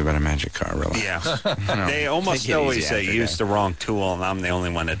kid's movie about a magic car. Really? Yeah. They almost always used the wrong tool, and I'm the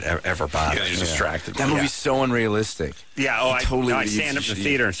only one that ever bothered. You're distracted. That movie's so unrealistic. Yeah. I stand up in the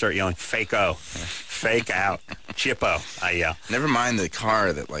theater and start yelling, "Fake-o, fake out, Chippo!" I yell. Never mind the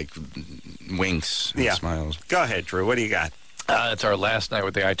car that like winks and smiles. Go ahead, Drew. What do you got? It's our last night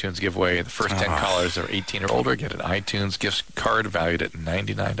with the iTunes giveaway. The first 10 callers that are 18 or older get an iTunes gift card valued at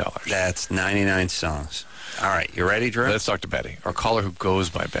 $99. That's 99 songs. All right, you ready, Drew? Let's talk to Betty, our caller who goes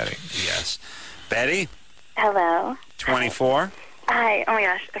by Betty. Yes. Betty? Hello. 24? Hi. Oh, my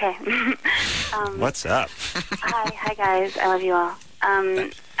gosh. Okay. What's up? Hi, guys. I love you all.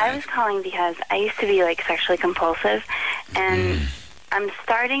 I was calling because I used to be, like, sexually compulsive, and I'm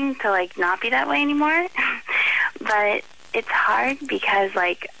starting to, like, not be that way anymore. But it's hard because,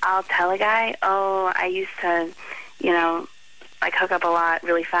 like, I'll tell a guy, oh, I used to, you know, like, hook up a lot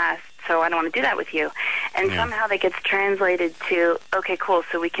really fast, so I don't want to do that with you. And somehow that gets translated to, okay, cool,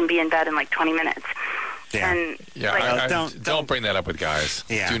 so we can be in bed in, like, 20 minutes. Yeah. And, don't bring that up with guys.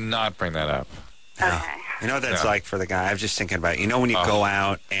 Yeah. Do not bring that up. Okay. You know what that's like for the guy? I was just thinking about it. You know when you go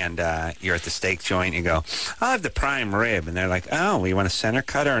out and you're at the steak joint, you go, I'll have the prime rib. And they're like, oh, you want a center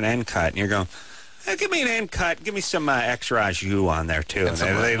cut or an end cut? And you're going, give me an end cut. Give me some extra au jus on there, too. And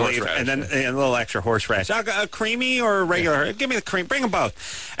they leave, and then a little extra horseradish. Creamy or regular? Give me the cream. Bring them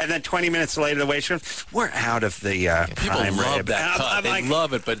both. And then 20 minutes later, the waitress goes, we're out of the prime People love rib. that cut. They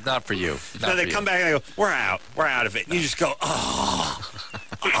love it, but not for you. So they come back and they go, we're out. We're out of it. And you just go,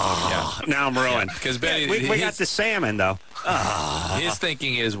 now I'm ruined. Because Betty, we got the salmon, though. His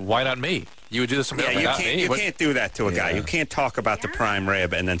thinking is, why not me? You would do this to somebody else, not me. You can't do that to a guy. You can't talk about the prime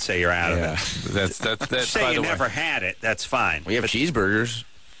rib and then say you're out of it. That's say you never had it. That's fine. We have cheeseburgers.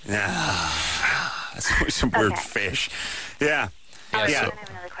 That's some weird fish. Yeah. I have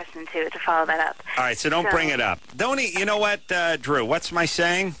another question, too, to follow that up. All right, so don't bring it up. You know what, Drew, what's my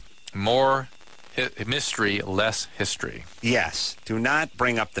saying? More mystery, less history. Yes. Do not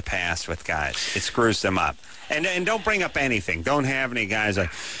bring up the past with guys. It screws them up. And don't bring up anything. Don't have any guys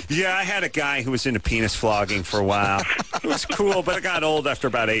like, yeah, I had a guy who was into penis flogging for a while. It was cool, but it got old after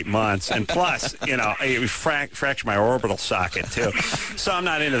about 8 months. And plus, you know, it fractured my orbital socket, too. So I'm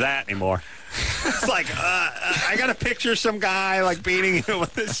not into that anymore. It's like, I got to picture some guy, like, beating you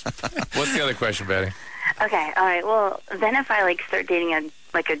with this. What's the other question, Betty? Okay, all right. Well, then if I, like, start dating a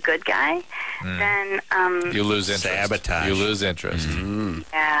good guy, then... you lose interest. Sabotage. You lose interest.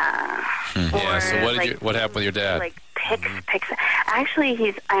 Yeah. Yeah, so like, what happened with your dad? Like, picks.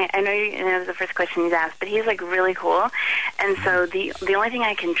 Actually, I know it was the first question he's asked, but he's, like, really cool. And so the only thing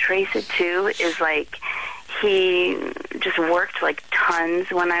I can trace it to is, like, he just worked, like,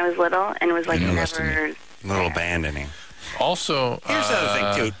 tons when I was little and was, like, never... A little abandoning. Also, here's the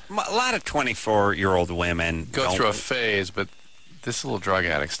other thing, too. A lot of 24-year-old women go through a phase, but this little drug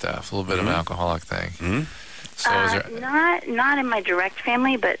addict stuff, a little bit of an alcoholic thing. So is there... not in my direct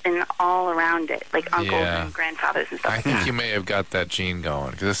family, but in all around it, like uncles and grandfathers and stuff. I think you may have got that gene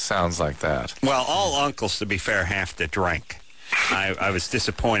going, because this sounds like that. Well, all uncles, to be fair, have to drink. I was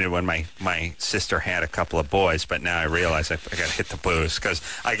disappointed when my sister had a couple of boys, but now I realize I got to hit the booze because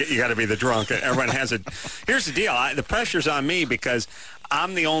you got to be the drunk. Everyone has it. Here's the deal: the pressure's on me because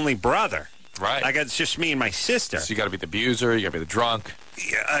I'm the only brother. Right. It's just me and my sister. So you got to be the abuser. You got to be the drunk.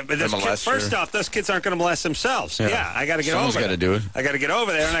 Yeah, but first off, those kids aren't going to molest themselves. Yeah, I got to get over. Someone's got to do it. I got to get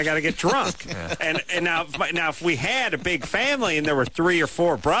over there, and I got to get drunk. And now if we had a big family and there were 3 or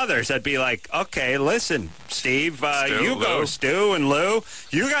 4 brothers, I'd be like, okay, listen, Steve, you go, Stu and Lou,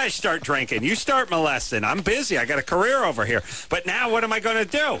 you guys start drinking, you start molesting. I'm busy. I got a career over here. But now, what am I going to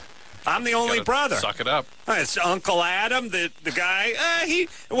do? I'm the only brother. Suck it up. It's Uncle Adam, the guy.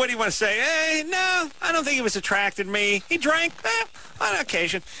 What do you want to say? Hey, no, I don't think he was attracted to me. He drank on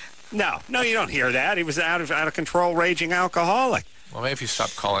occasion. No, you don't hear that. He was out of control, raging alcoholic. Well, maybe if you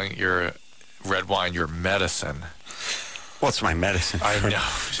stop calling your red wine your medicine. What's my medicine? I know.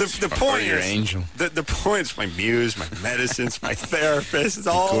 The point your is, angel. The point is my muse, my medicines, my therapist. It's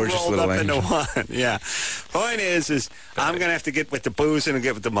all rolled up into one. Yeah. Point is I'm going to have to get with the boozing and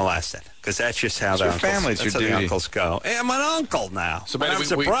get with the molesting because that's just how the uncles go. Hey, I'm an uncle now. So when I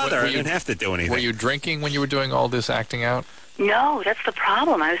was a brother, I didn't have to do anything. Were you drinking when you were doing all this acting out? No, that's the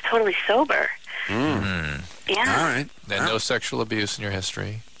problem. I was totally sober. Yeah. All right. And no sexual abuse in your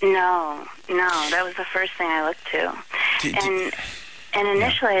history? No. That was the first thing I looked to. And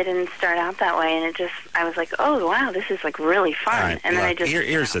initially I didn't start out that way, and I was like, oh, wow, this is like really fun. Right, and then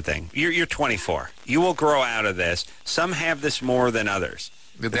here's the thing. You're 24. You will grow out of this. Some have this more than others.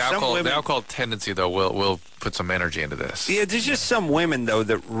 The alcohol tendency, though, will put some energy into this. Yeah, there's just some women, though,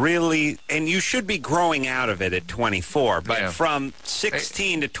 that really, and you should be growing out of it at 24, but from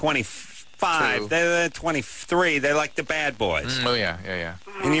 16 to 25, they're 23, they're like the bad boys. Oh, yeah.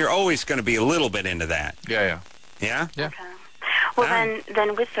 And you're always going to be a little bit into that. Yeah? Yeah? Okay. Well,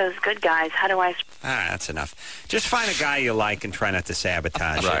 then with those good guys, how do I... That's enough. Just find a guy you like and try not to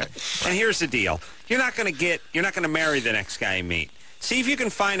sabotage it. And here's the deal. You're not going to marry the next guy you meet. See if you can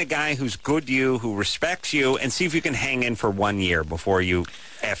find a guy who's good to you, who respects you, and see if you can hang in for 1 year before you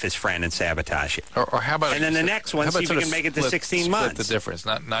F his friend and sabotage it. Or how about... And then the next one, see if you can make it to 16 months. Split the difference.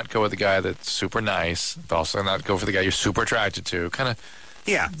 Not go with the guy that's super nice, but also not go for the guy you're super attracted to. Kind of...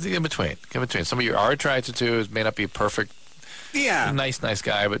 Yeah. In between. Somebody you are attracted to may not be perfect. Yeah. Nice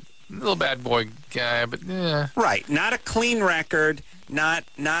guy, but a little bad boy guy, but yeah. Right. Not a clean record. Not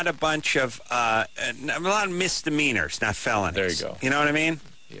a bunch of a lot of misdemeanors, not felonies. There you go. You know what I mean?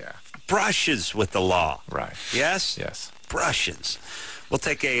 Yeah. Brushes with the law. Right. Yes? Yes. Brushes. We'll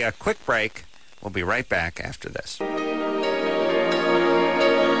take a quick break. We'll be right back after this. Well,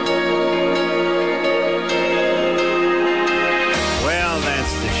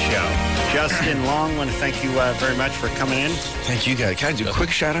 that's the show. Justin Long, I want to thank you very much for coming in. Thank you, guys. Can I do a quick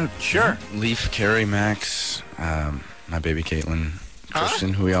shout out? Sure. Leaf, Carrie, Max, my baby Caitlin,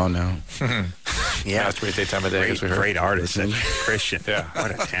 Christian, who we all know. Yeah, it's birthday time of day. Great artist, Christian. Yeah, what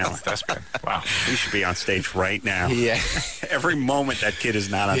a talent. That's been wow. He should be on stage right now. Yeah, every moment that kid is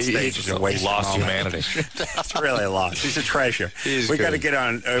not on stage is a waste. Lost humanity. It's really lost. He's a treasure. We got to get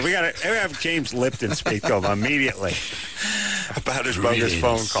on. We got to have James Lipton speak to him immediately about his bogus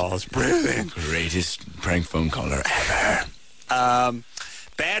phone calls. Brilliant, greatest prank phone caller ever.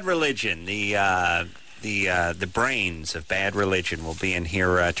 Bad Religion, the brains of Bad Religion will be in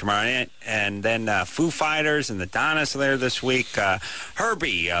here tomorrow night, and then Foo Fighters and the Donnas there this week.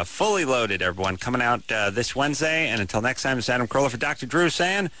 Herbie, Fully Loaded, everyone, coming out this Wednesday. And until next time, it's Adam Carolla for Dr. Drew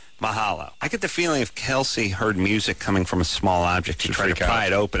saying mahalo. I get the feeling if Kelsey heard music coming from a small object, she'd try to pry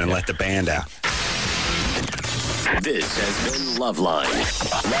it open and let the band out. This has been Loveline.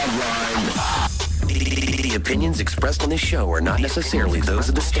 Loveline. The opinions expressed on this show are not necessarily those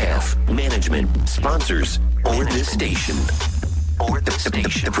of the staff, management, sponsors, or this station.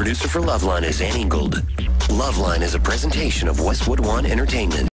 The producer for Loveline is Ann Ingold. Loveline is a presentation of Westwood One Entertainment.